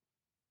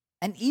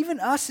 And even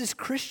us as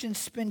Christians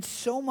spend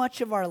so much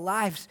of our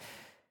lives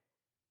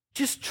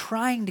just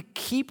trying to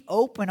keep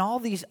open all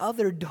these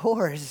other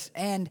doors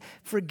and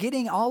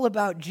forgetting all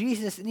about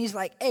Jesus. And he's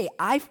like, hey,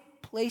 I've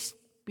placed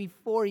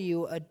before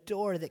you a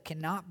door that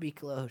cannot be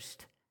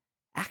closed.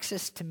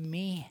 Access to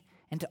me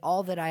and to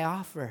all that I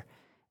offer.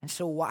 And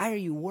so why are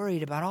you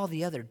worried about all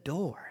the other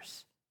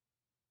doors?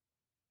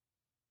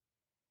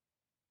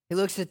 He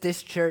looks at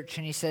this church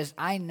and he says,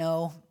 I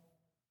know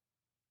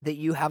that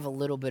you have a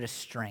little bit of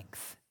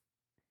strength.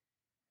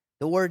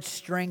 The word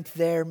strength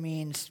there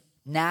means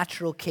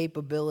natural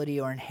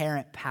capability or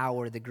inherent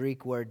power, the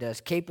Greek word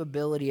does.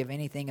 Capability of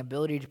anything,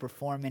 ability to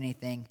perform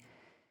anything.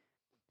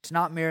 It's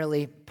not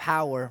merely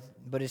power,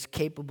 but it's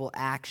capable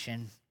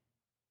action.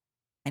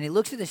 And he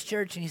looks at this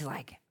church and he's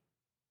like,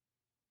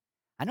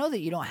 I know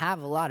that you don't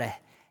have a lot of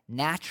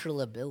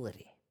natural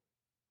ability.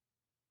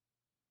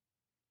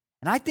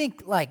 And I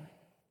think like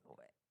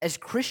as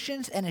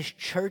Christians and as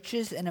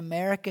churches in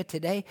America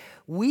today,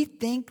 we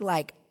think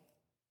like,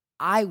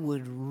 I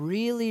would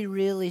really,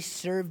 really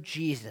serve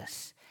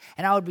Jesus.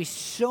 And I would be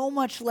so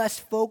much less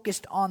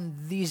focused on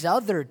these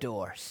other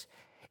doors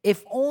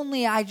if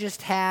only I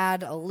just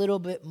had a little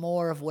bit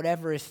more of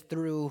whatever is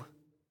through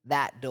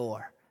that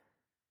door.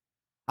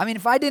 I mean,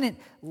 if I didn't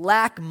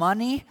lack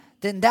money,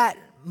 then that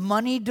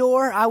money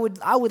door, I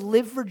would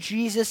live for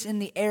Jesus in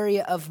the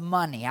area of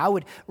money. I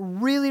would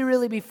really,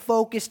 really be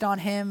focused on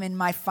him in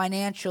my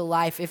financial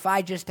life if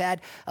I just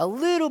had a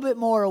little bit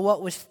more of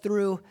what was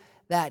through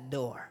that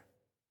door.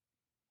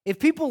 If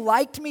people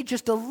liked me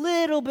just a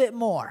little bit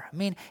more, I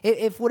mean,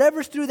 if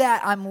whatever's through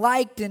that I'm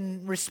liked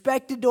and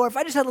respected, or if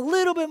I just had a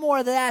little bit more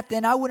of that,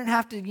 then I wouldn't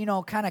have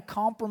to, kind of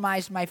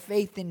compromise my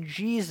faith in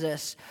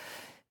Jesus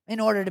in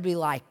order to be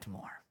liked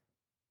more.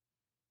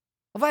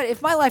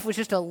 If my life was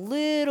just a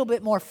little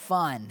bit more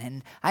fun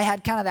and I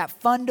had kind of that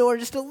fun door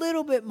just a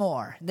little bit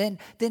more, then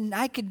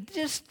I could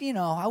just,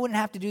 I wouldn't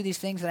have to do these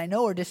things that I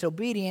know are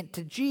disobedient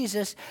to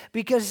Jesus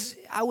because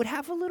I would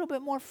have a little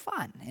bit more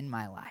fun in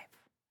my life.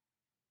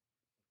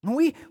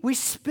 We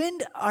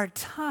spend our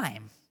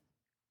time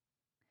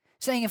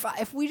saying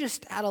if we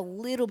just had a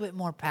little bit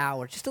more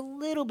power, just a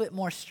little bit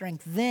more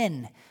strength,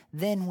 then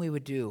we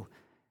would do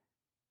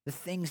the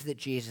things that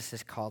Jesus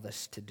has called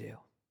us to do.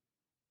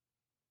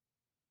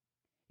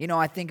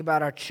 I think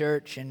about our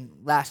church, and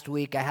last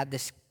week I had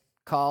this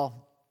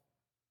call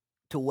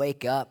to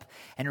wake up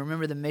and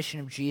remember the mission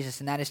of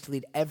Jesus, and that is to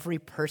lead every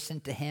person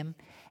to him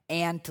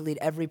and to lead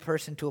every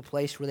person to a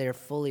place where they are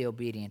fully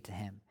obedient to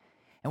him.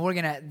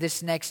 And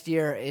this next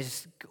year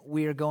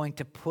we are going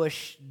to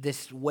push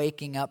this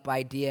waking up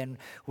idea, and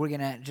we're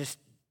going to just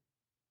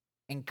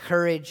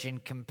encourage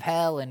and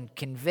compel and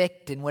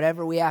convict and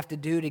whatever we have to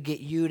do to get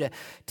you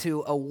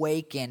to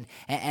awaken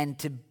and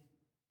to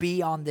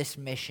be on this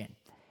mission.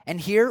 And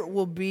here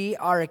will be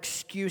our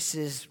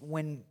excuses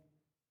when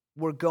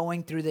we're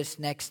going through this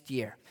next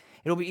year.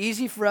 It'll be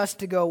easy for us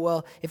to go,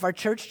 well, if our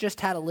church just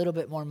had a little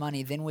bit more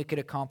money, then we could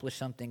accomplish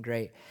something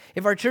great.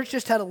 If our church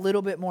just had a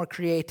little bit more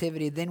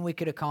creativity, then we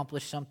could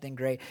accomplish something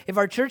great. If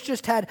our church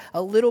just had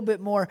a little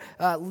bit more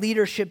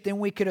leadership, then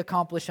we could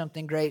accomplish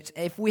something great.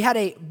 If we had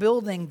a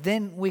building,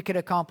 then we could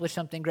accomplish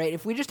something great.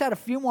 If we just had a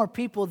few more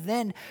people,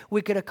 then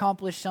we could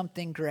accomplish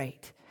something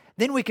great.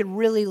 Then we could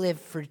really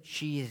live for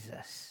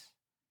Jesus.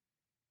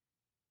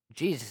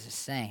 Jesus is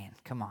saying,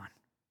 come on,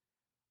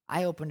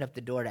 I opened up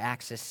the door to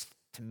access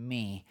to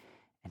me,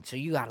 and so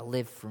you got to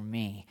live for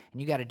me,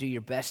 and you got to do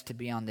your best to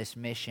be on this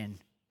mission,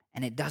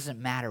 and it doesn't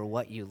matter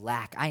what you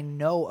lack. I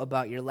know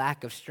about your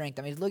lack of strength.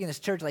 I mean, look at this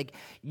church, like,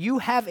 you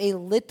have a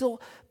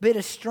little bit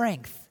of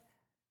strength.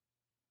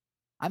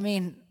 I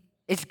mean,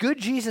 it's good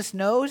Jesus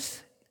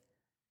knows.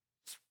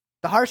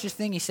 The harshest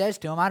thing he says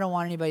to him, I don't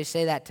want anybody to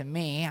say that to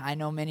me. I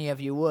know many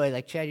of you would.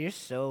 Like, Chad, you're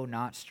so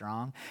not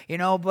strong.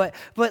 But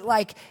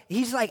like,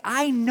 he's like,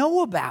 I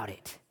know about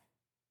it.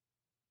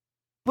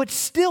 But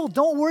still,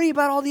 don't worry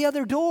about all the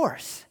other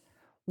doors.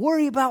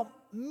 Worry about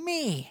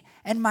me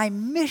and my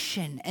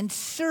mission and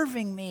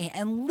serving me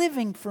and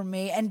living for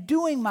me and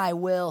doing my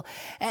will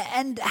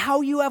and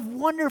how you have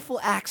wonderful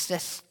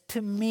access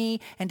to me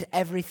and to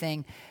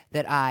everything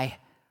that I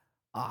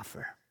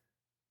offer.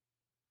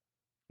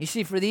 You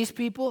see, for these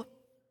people,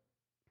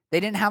 they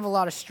didn't have a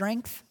lot of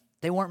strength.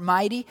 They weren't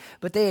mighty,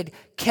 but they had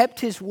kept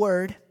his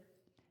word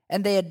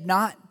and they had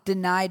not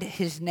denied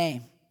his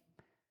name.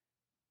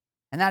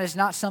 And that is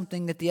not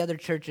something that the other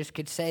churches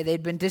could say. They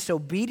had been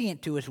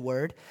disobedient to his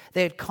word.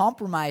 They had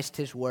compromised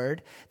his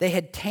word. They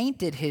had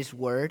tainted his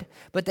word,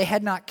 but they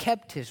had not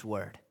kept his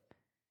word.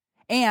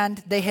 And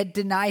they had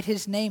denied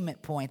his name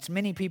at points.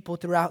 Many people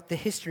throughout the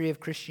history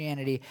of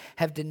Christianity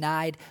have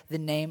denied the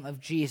name of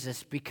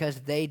Jesus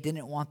because they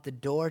didn't want the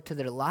door to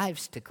their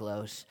lives to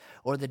close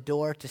or the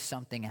door to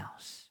something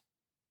else.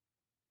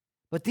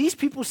 But these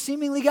people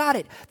seemingly got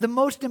it. The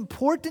most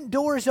important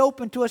door is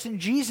open to us, and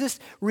Jesus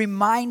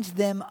reminds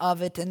them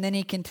of it. And then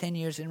he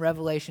continues in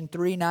Revelation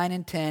 3, 9,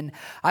 and 10,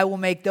 I will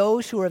make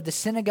those who are of the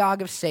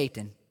synagogue of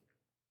Satan,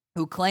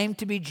 who claim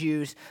to be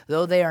Jews,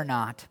 though they are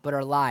not, but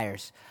are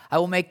liars. I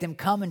will make them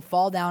come and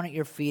fall down at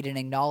your feet and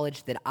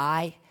acknowledge that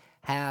I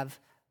have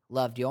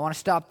loved you. I want to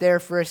stop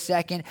there for a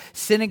second.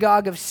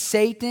 Synagogue of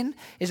Satan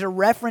is a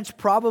reference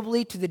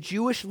probably to the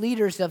Jewish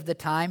leaders of the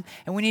time,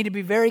 and we need to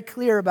be very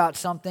clear about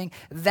something.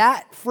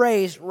 That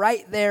phrase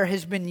right there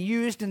has been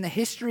used in the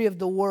history of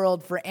the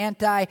world for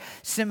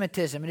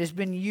anti-Semitism. It has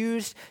been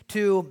used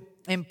to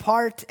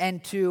impart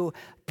and to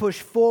push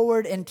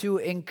forward and to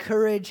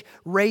encourage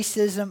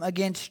racism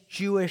against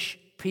Jewish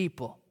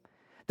people.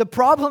 The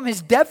problem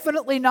is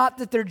definitely not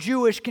that they're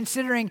Jewish,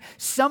 considering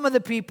some of the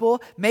people,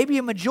 maybe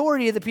a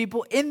majority of the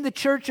people in the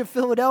church of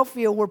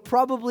Philadelphia were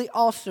probably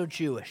also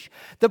Jewish.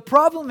 The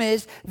problem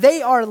is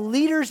they are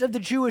leaders of the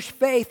Jewish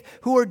faith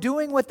who are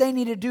doing what they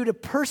need to do to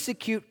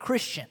persecute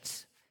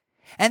Christians.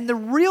 And the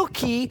real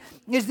key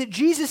is that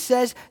Jesus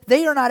says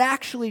they are not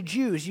actually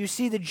Jews. You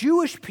see, the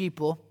Jewish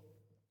people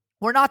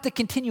were not the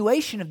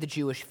continuation of the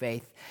Jewish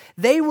faith.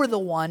 They were the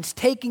ones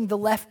taking the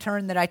left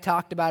turn that I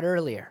talked about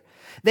earlier.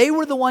 They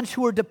were the ones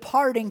who were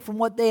departing from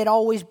what they had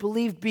always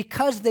believed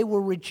because they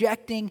were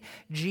rejecting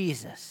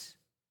Jesus.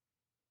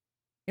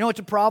 You know what's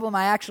a problem?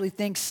 I actually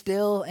think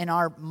still in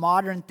our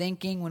modern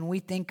thinking, when we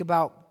think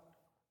about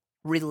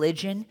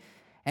religion,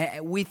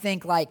 we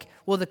think like,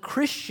 well, the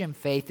Christian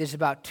faith is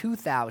about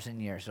 2,000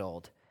 years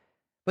old.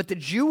 But the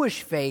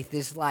Jewish faith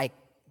is like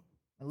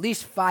at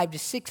least 5,000 to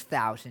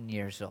 6,000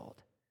 years old.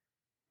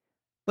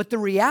 But the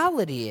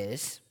reality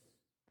is,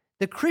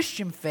 the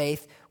Christian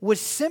faith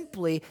was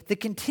simply the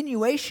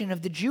continuation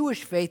of the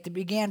Jewish faith that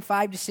began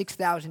 5,000 to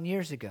 6,000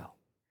 years ago.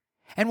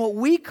 And what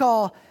we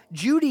call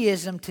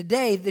Judaism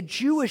today, the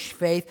Jewish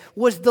faith,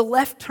 was the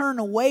left turn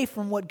away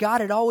from what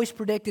God had always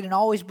predicted and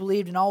always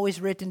believed and always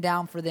written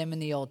down for them in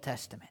the Old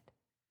Testament.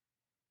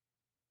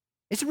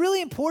 It's a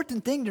really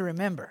important thing to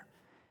remember.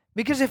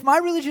 Because if my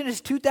religion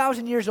is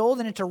 2,000 years old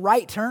and it's a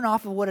right turn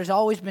off of what has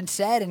always been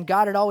said and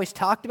God had always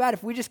talked about,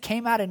 if we just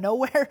came out of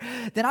nowhere,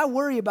 then I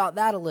worry about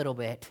that a little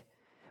bit.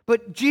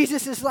 But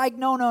Jesus is like,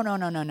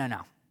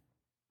 no.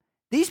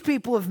 These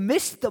people have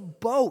missed the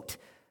boat.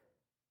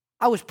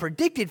 I was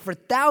predicted for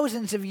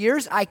thousands of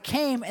years. I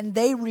came and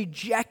they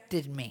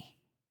rejected me.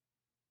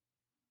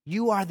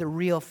 You are the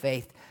real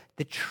faith,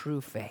 the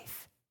true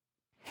faith.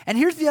 And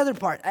here's the other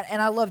part,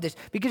 and I love this,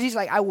 because he's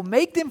like, I will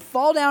make them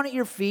fall down at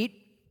your feet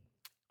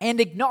and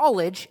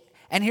acknowledge,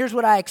 and here's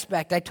what I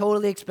expect. I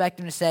totally expect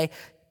him to say,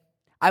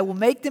 I will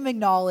make them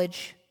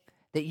acknowledge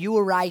that you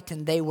were right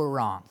and they were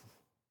wrong.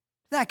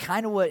 Isn't that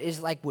kind of what is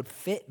like would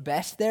fit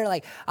best there?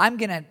 Like, I'm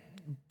going to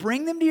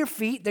bring them to your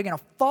feet. They're going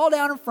to fall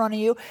down in front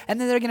of you,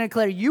 and then they're going to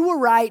declare, you were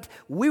right,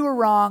 we were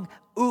wrong,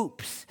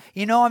 oops.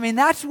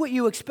 That's what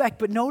you expect.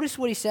 But notice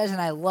what he says,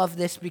 and I love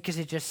this because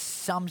it just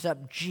sums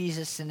up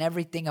Jesus and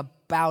everything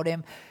about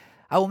him.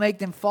 I will make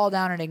them fall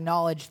down and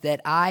acknowledge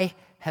that I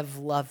have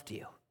loved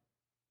you.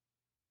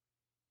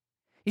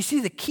 You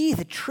see, the key,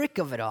 the trick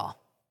of it all,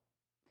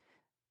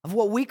 of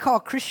what we call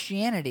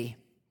Christianity,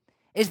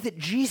 is that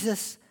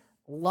Jesus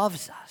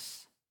loves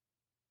us.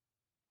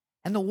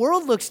 And the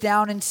world looks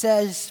down and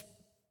says,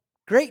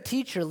 great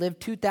teacher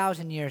lived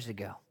 2,000 years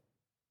ago.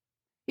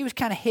 He was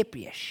kind of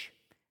hippie-ish,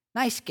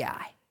 nice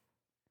guy.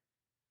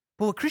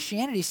 But what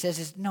Christianity says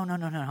is,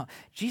 no.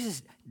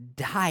 Jesus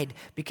died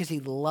because he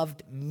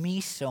loved me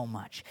so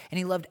much. And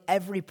he loved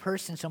every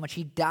person so much.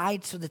 He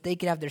died so that they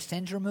could have their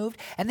sins removed.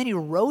 And then he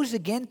rose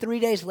again 3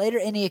 days later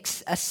and he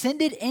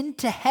ascended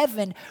into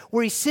heaven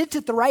where he sits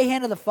at the right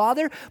hand of the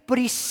Father, but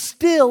he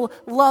still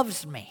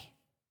loves me.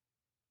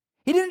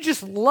 He didn't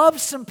just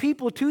love some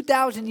people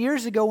 2,000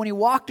 years ago when he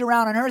walked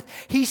around on earth.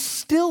 He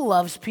still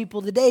loves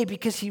people today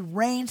because he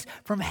reigns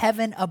from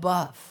heaven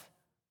above.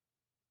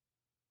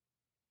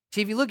 See,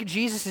 if you look at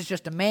Jesus as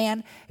just a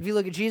man, if you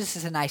look at Jesus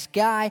as a nice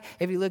guy,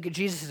 if you look at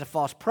Jesus as a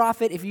false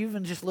prophet, if you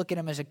even just look at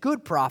him as a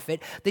good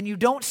prophet, then you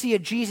don't see a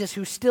Jesus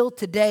who still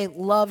today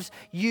loves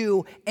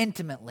you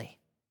intimately.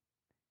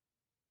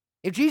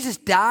 If Jesus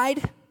died,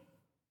 and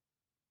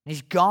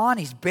he's gone,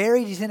 he's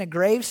buried, he's in a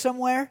grave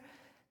somewhere,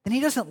 then he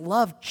doesn't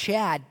love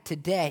Chad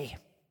today.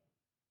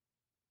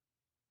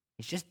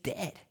 He's just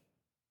dead.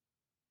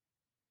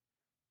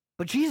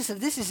 But Jesus said,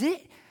 this is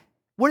it.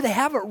 Where they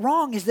have it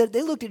wrong is that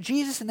they looked at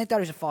Jesus and they thought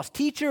he was a false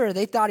teacher or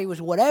they thought he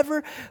was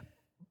whatever.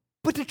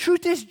 But the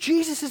truth is,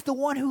 Jesus is the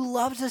one who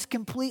loves us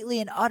completely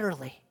and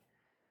utterly,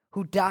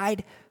 who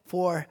died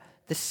for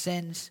the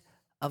sins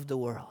of the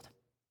world.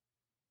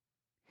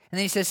 And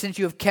then he says, since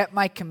you have kept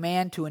my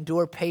command to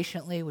endure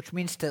patiently, which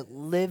means to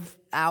live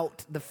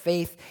out the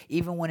faith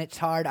even when it's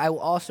hard, I will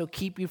also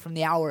keep you from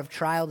the hour of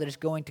trial that is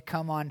going to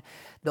come on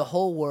the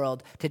whole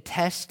world to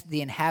test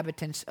the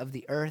inhabitants of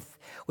the earth.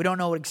 We don't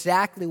know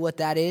exactly what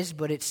that is,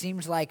 but it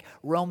seems like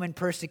Roman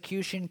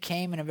persecution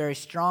came in a very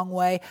strong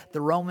way.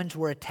 The Romans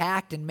were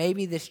attacked, and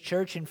maybe this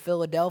church in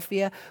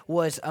Philadelphia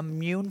was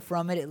immune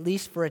from it, at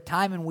least for a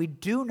time. And we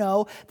do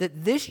know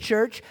that this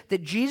church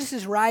that Jesus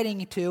is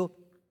writing to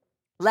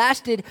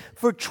lasted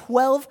for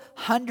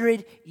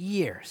 1,200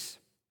 years.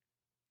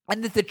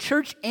 And that the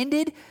church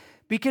ended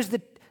because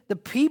the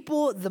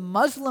people, the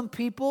Muslim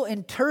people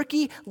in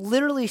Turkey,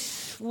 literally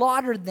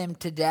slaughtered them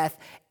to death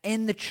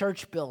in the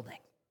church building.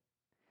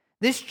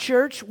 This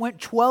church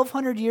went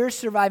 1,200 years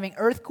surviving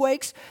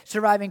earthquakes,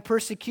 surviving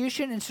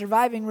persecution, and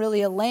surviving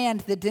really a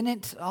land that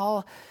didn't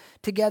all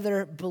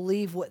together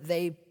believe what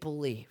they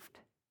believed.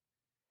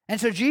 And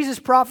so Jesus'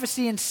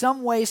 prophecy in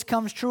some ways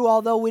comes true,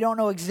 although we don't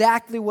know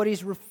exactly what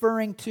he's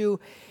referring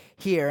to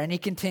here. And he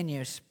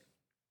continues.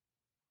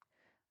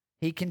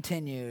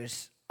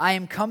 I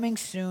am coming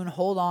soon.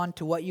 Hold on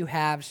to what you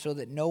have so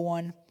that no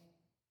one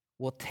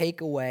will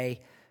take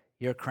away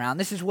your crown.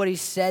 This is what he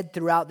said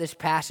throughout this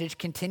passage.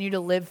 Continue to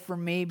live for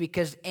me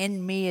because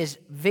in me is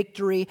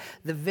victory.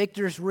 The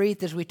victor's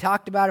wreath, as we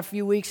talked about a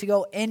few weeks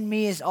ago, in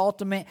me is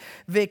ultimate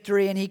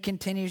victory. And he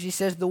continues, he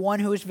says, the one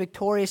who is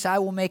victorious, I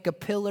will make a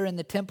pillar in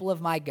the temple of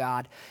my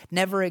God.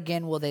 Never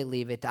again will they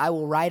leave it. I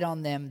will write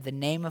on them the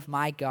name of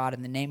my God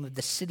and the name of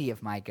the city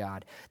of my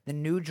God, the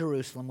new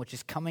Jerusalem, which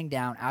is coming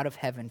down out of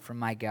heaven from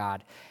my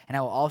God. And I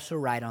will also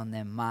write on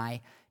them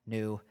my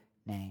new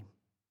name.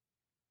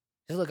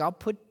 He says, look, I'll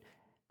put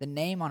the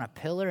name on a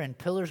pillar, and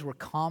pillars were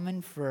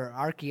common for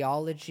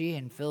archaeology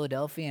in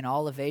Philadelphia and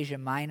all of Asia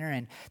Minor,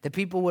 and the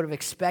people would have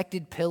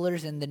expected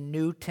pillars in the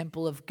new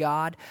temple of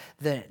God,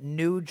 the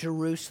new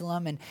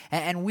Jerusalem,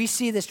 and we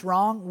see this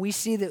wrong. We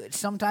see that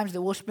sometimes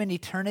that we'll spend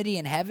eternity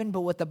in heaven, but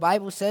what the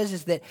Bible says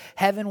is that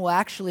heaven will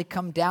actually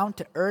come down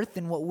to earth,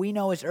 and what we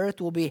know as earth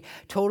will be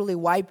totally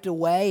wiped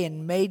away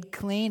and made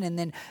clean, and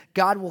then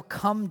God will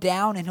come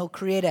down and he'll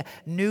create a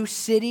new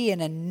city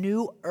and a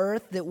new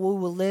earth that we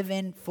will live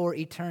in for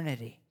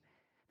eternity.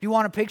 If you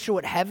want to picture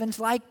what heaven's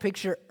like,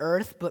 picture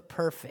earth but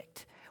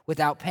perfect.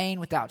 Without pain,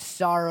 without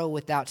sorrow,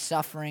 without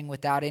suffering,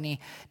 without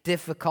any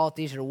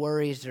difficulties or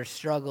worries or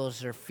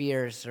struggles or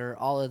fears or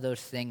all of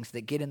those things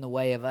that get in the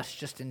way of us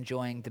just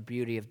enjoying the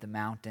beauty of the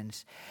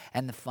mountains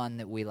and the fun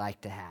that we like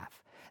to have.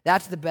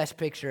 That's the best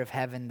picture of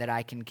heaven that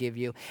I can give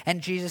you.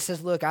 And Jesus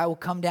says, look, I will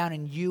come down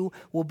and you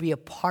will be a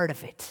part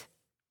of it.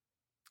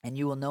 And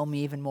you will know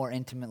me even more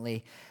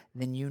intimately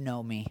than you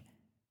know me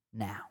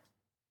now.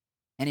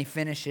 And he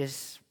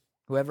finishes,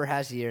 whoever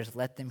has ears,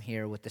 let them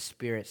hear what the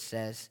Spirit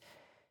says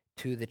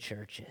to the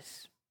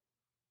churches.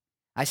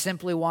 I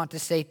simply want to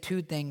say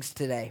two things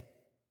today.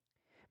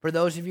 For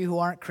those of you who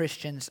aren't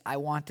Christians, I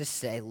want to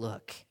say,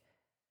 look,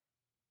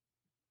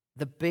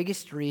 the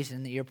biggest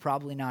reason that you're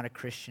probably not a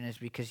Christian is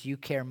because you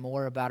care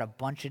more about a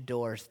bunch of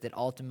doors that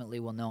ultimately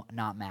will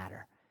not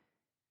matter.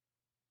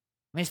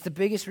 I mean, it's the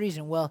biggest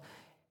reason. Well,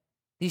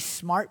 these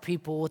smart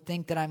people will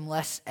think that I'm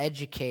less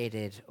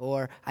educated,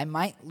 or I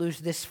might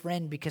lose this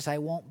friend because I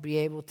won't be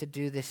able to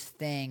do this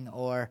thing,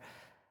 or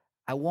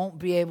I won't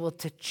be able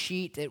to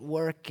cheat at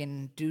work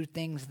and do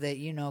things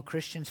that,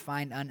 Christians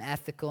find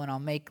unethical, and I'll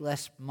make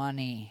less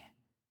money.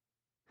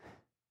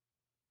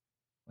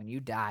 When you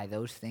die,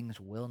 those things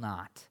will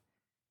not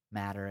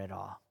matter at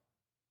all.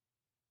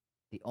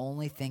 The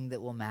only thing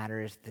that will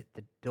matter is that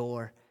the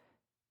door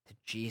to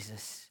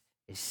Jesus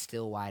is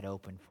still wide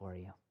open for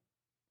you.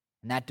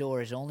 And that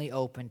door is only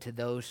open to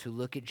those who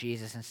look at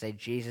Jesus and say,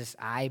 Jesus,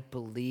 I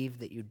believe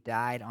that you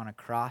died on a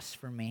cross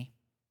for me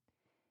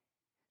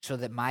so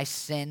that my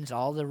sins,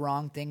 all the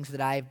wrong things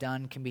that I have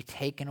done, can be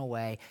taken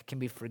away, can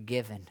be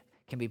forgiven,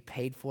 can be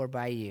paid for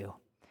by you.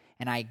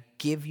 And I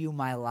give you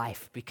my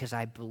life because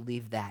I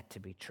believe that to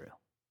be true.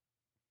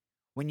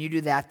 When you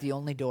do that, the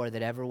only door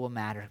that ever will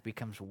matter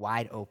becomes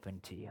wide open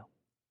to you.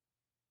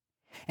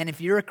 And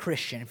if you're a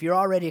Christian, if you're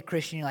already a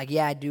Christian, you're like,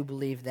 yeah, I do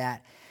believe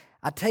that.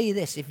 I'll tell you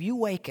this, if you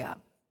wake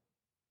up,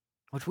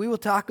 which we will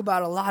talk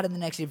about a lot in the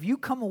next, if you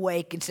come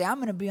awake and say, I'm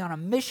going to be on a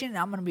mission,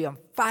 I'm going to be on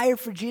fire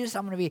for Jesus,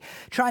 I'm going to be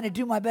trying to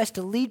do my best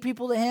to lead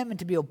people to Him and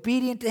to be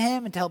obedient to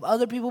Him and to help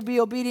other people be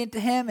obedient to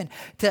Him and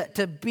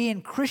to be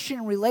in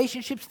Christian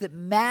relationships that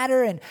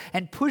matter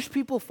and push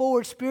people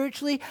forward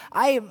spiritually,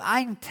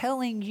 I'm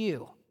telling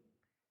you,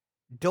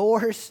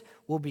 doors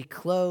will be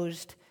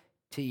closed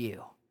to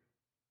you.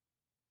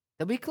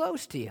 They'll be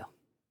closed to you.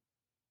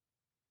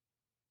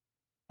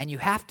 And you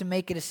have to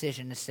make a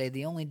decision to say,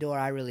 the only door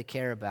I really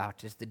care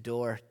about is the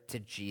door to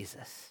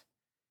Jesus.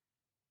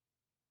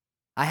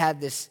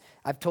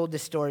 I've told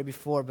this story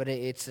before, but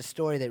it's a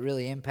story that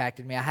really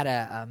impacted me. I had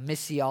a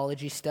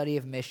missiology study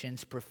of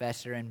missions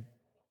professor, and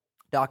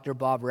Dr.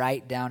 Bob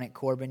Wright down at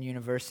Corban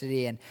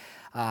University, and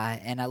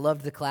I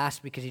loved the class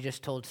because he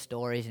just told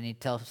stories, and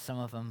he'd tell some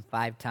of them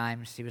 5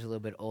 times. He was a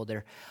little bit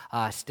older,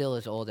 still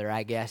is older,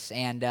 I guess,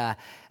 and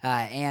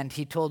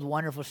he told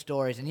wonderful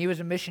stories. And he was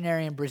a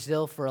missionary in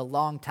Brazil for a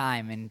long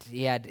time, and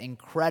he had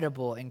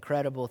incredible,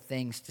 incredible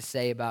things to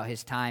say about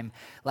his time,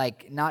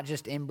 like not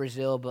just in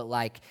Brazil, but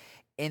like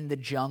in the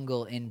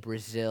jungle in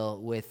Brazil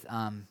with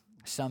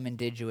some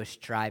indigenous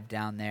tribe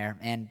down there.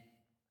 And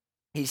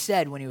he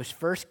said when he was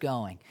first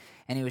going,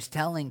 and he was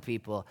telling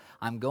people,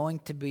 I'm going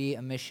to be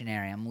a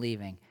missionary, I'm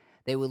leaving,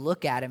 they would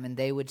look at him and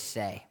they would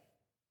say,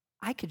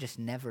 I could just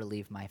never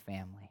leave my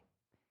family.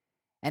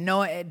 And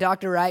no,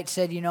 Dr. Wright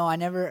said,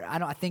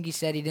 I think he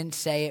said he didn't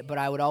say it, but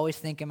I would always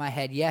think in my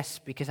head, yes,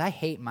 because I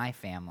hate my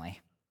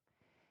family.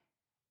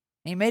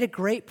 And he made a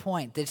great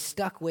point that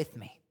stuck with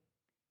me.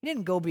 He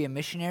didn't go be a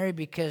missionary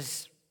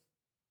because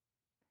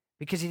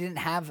he didn't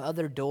have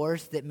other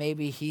doors that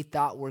maybe he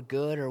thought were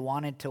good or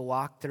wanted to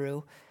walk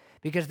through,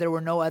 because there were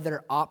no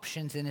other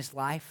options in his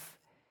life.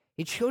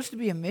 He chose to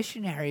be a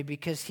missionary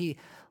because he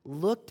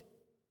looked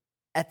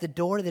at the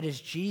door that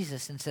is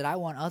Jesus and said, I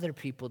want other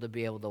people to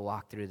be able to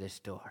walk through this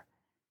door.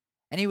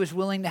 And he was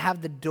willing to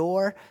have the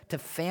door to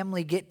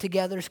family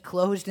get-togethers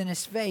closed in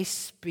his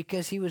face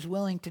because he was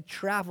willing to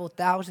travel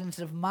thousands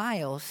of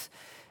miles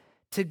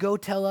to go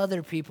tell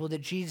other people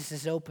that Jesus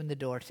has opened the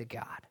door to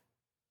God.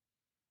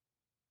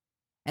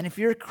 And if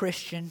you're a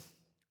Christian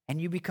and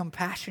you become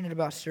passionate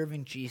about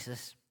serving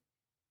Jesus,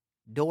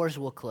 doors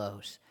will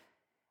close.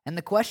 And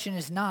the question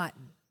is not,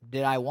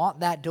 did I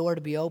want that door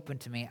to be open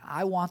to me?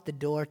 I want the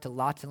door to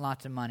lots and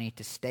lots of money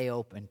to stay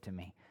open to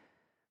me.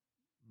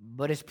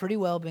 But it's pretty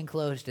well been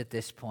closed at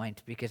this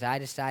point because I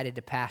decided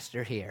to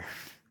pastor here.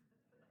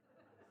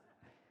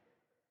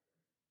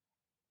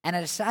 And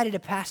I decided to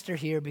pastor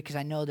here because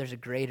I know there's a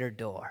greater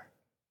door.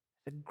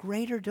 A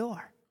greater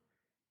door.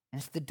 And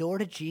it's the door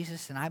to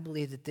Jesus, and I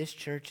believe that this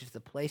church is the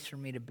place for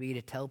me to be,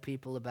 to tell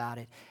people about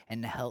it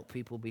and to help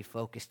people be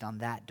focused on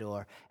that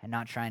door and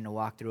not trying to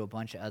walk through a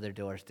bunch of other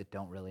doors that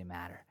don't really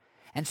matter.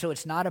 And so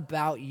it's not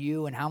about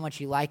you and how much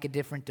you like a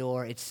different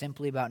door. It's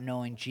simply about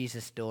knowing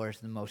Jesus' door is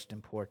the most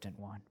important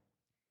one.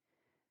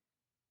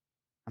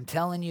 I'm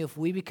telling you, if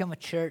we become a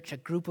church, a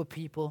group of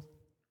people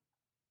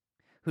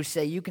who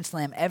say, you can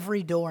slam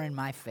every door in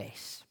my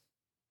face,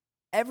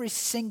 every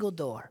single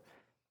door,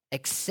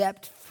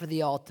 except for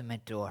the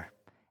ultimate door,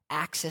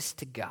 access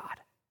to God,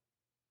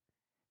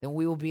 then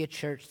we will be a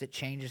church that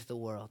changes the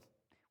world.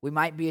 We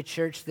might be a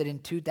church that in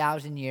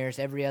 2,000 years,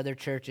 every other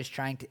church is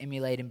trying to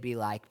emulate and be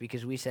like,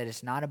 because we said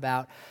it's not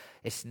about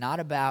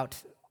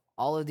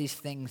all of these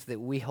things that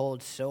we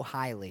hold so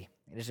highly.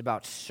 It is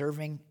about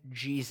serving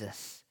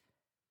Jesus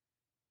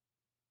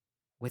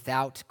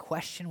without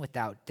question,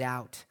 without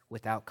doubt,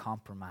 without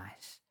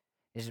compromise.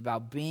 It is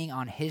about being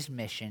on His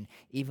mission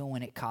even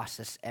when it costs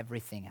us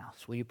everything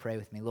else. Will you pray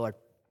with me? Lord,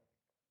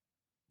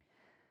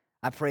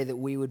 I pray that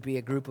we would be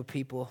a group of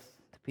people,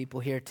 the people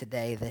here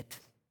today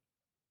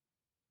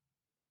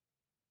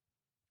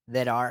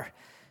that are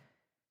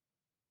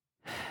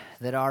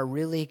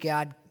really,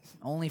 God,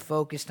 only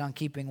focused on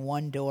keeping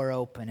one door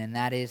open, and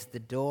that is the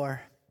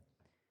door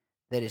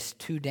that is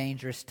too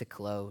dangerous to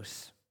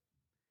close.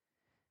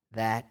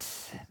 That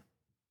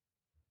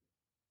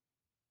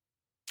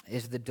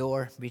is the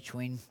door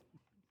between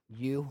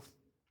you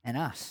and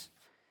us,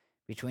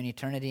 between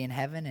eternity and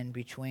heaven and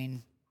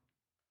between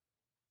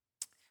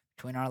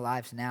our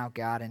lives now,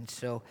 God. And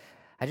so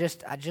I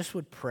just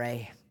would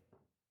pray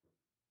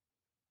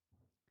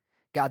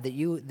God, that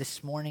you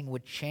this morning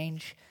would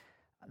change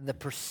the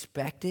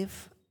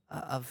perspective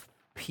of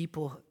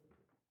people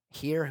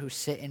here who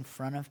sit in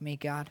front of me,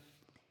 God.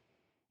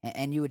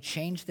 And you would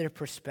change their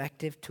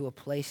perspective to a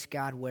place,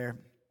 God, where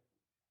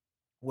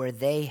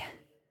they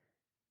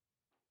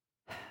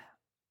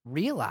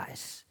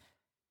realize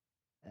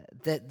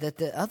that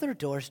the other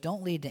doors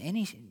don't lead to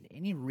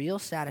any real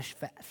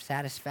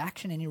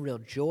satisfaction, any real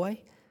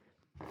joy.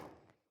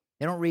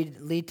 They don't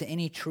lead to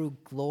any true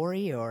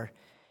glory or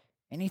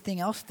anything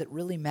else that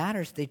really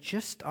matters. They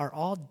just are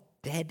all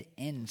dead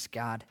ends,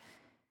 God.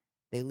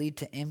 They lead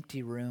to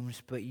empty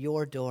rooms, but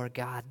your door,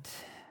 God,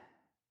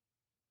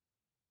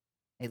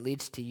 it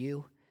leads to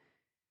you,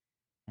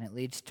 and it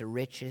leads to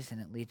riches, and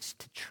it leads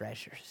to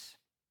treasures.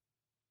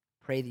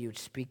 Pray that you would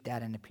speak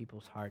that into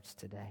people's hearts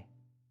today.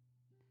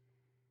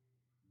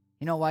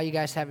 You know, while you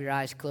guys have your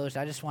eyes closed,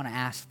 I just want to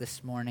ask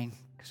this morning,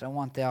 because I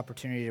want the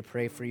opportunity to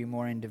pray for you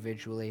more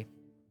individually.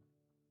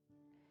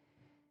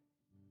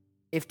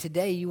 If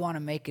today you want to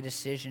make a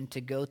decision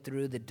to go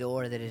through the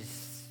door that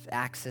is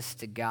access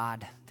to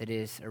God, that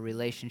is a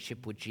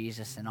relationship with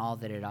Jesus and all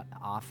that it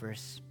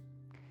offers,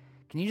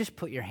 can you just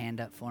put your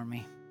hand up for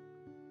me?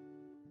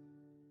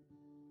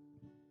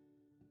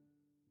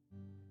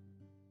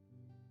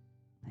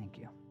 Thank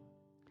you.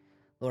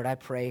 Lord, I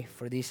pray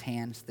for these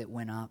hands that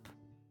went up.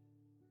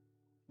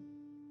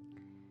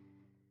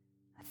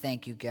 I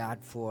thank you, God,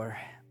 for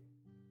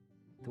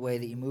the way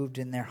that you moved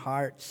in their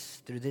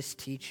hearts through this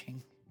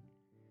teaching.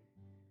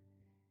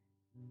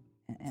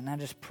 And I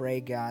just pray,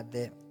 God,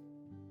 that,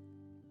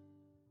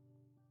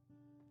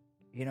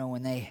 you know,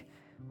 when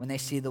they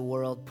see the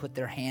world put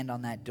their hand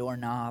on that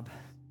doorknob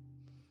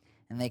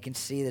and they can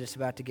see that it's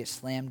about to get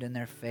slammed in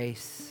their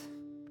face,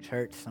 which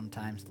hurts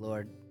sometimes,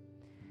 Lord,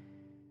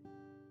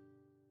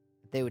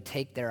 they would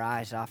take their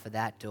eyes off of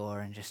that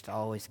door and just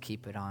always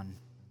keep it on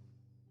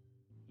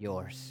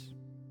yours.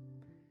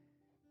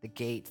 The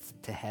gate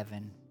to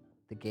heaven,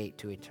 the gate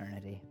to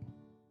eternity.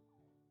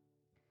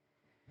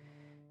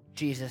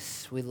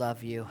 Jesus, we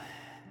love you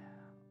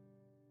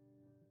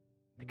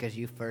because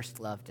you first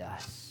loved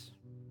us.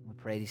 We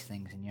pray these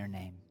things in your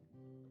name.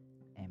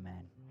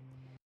 Amen.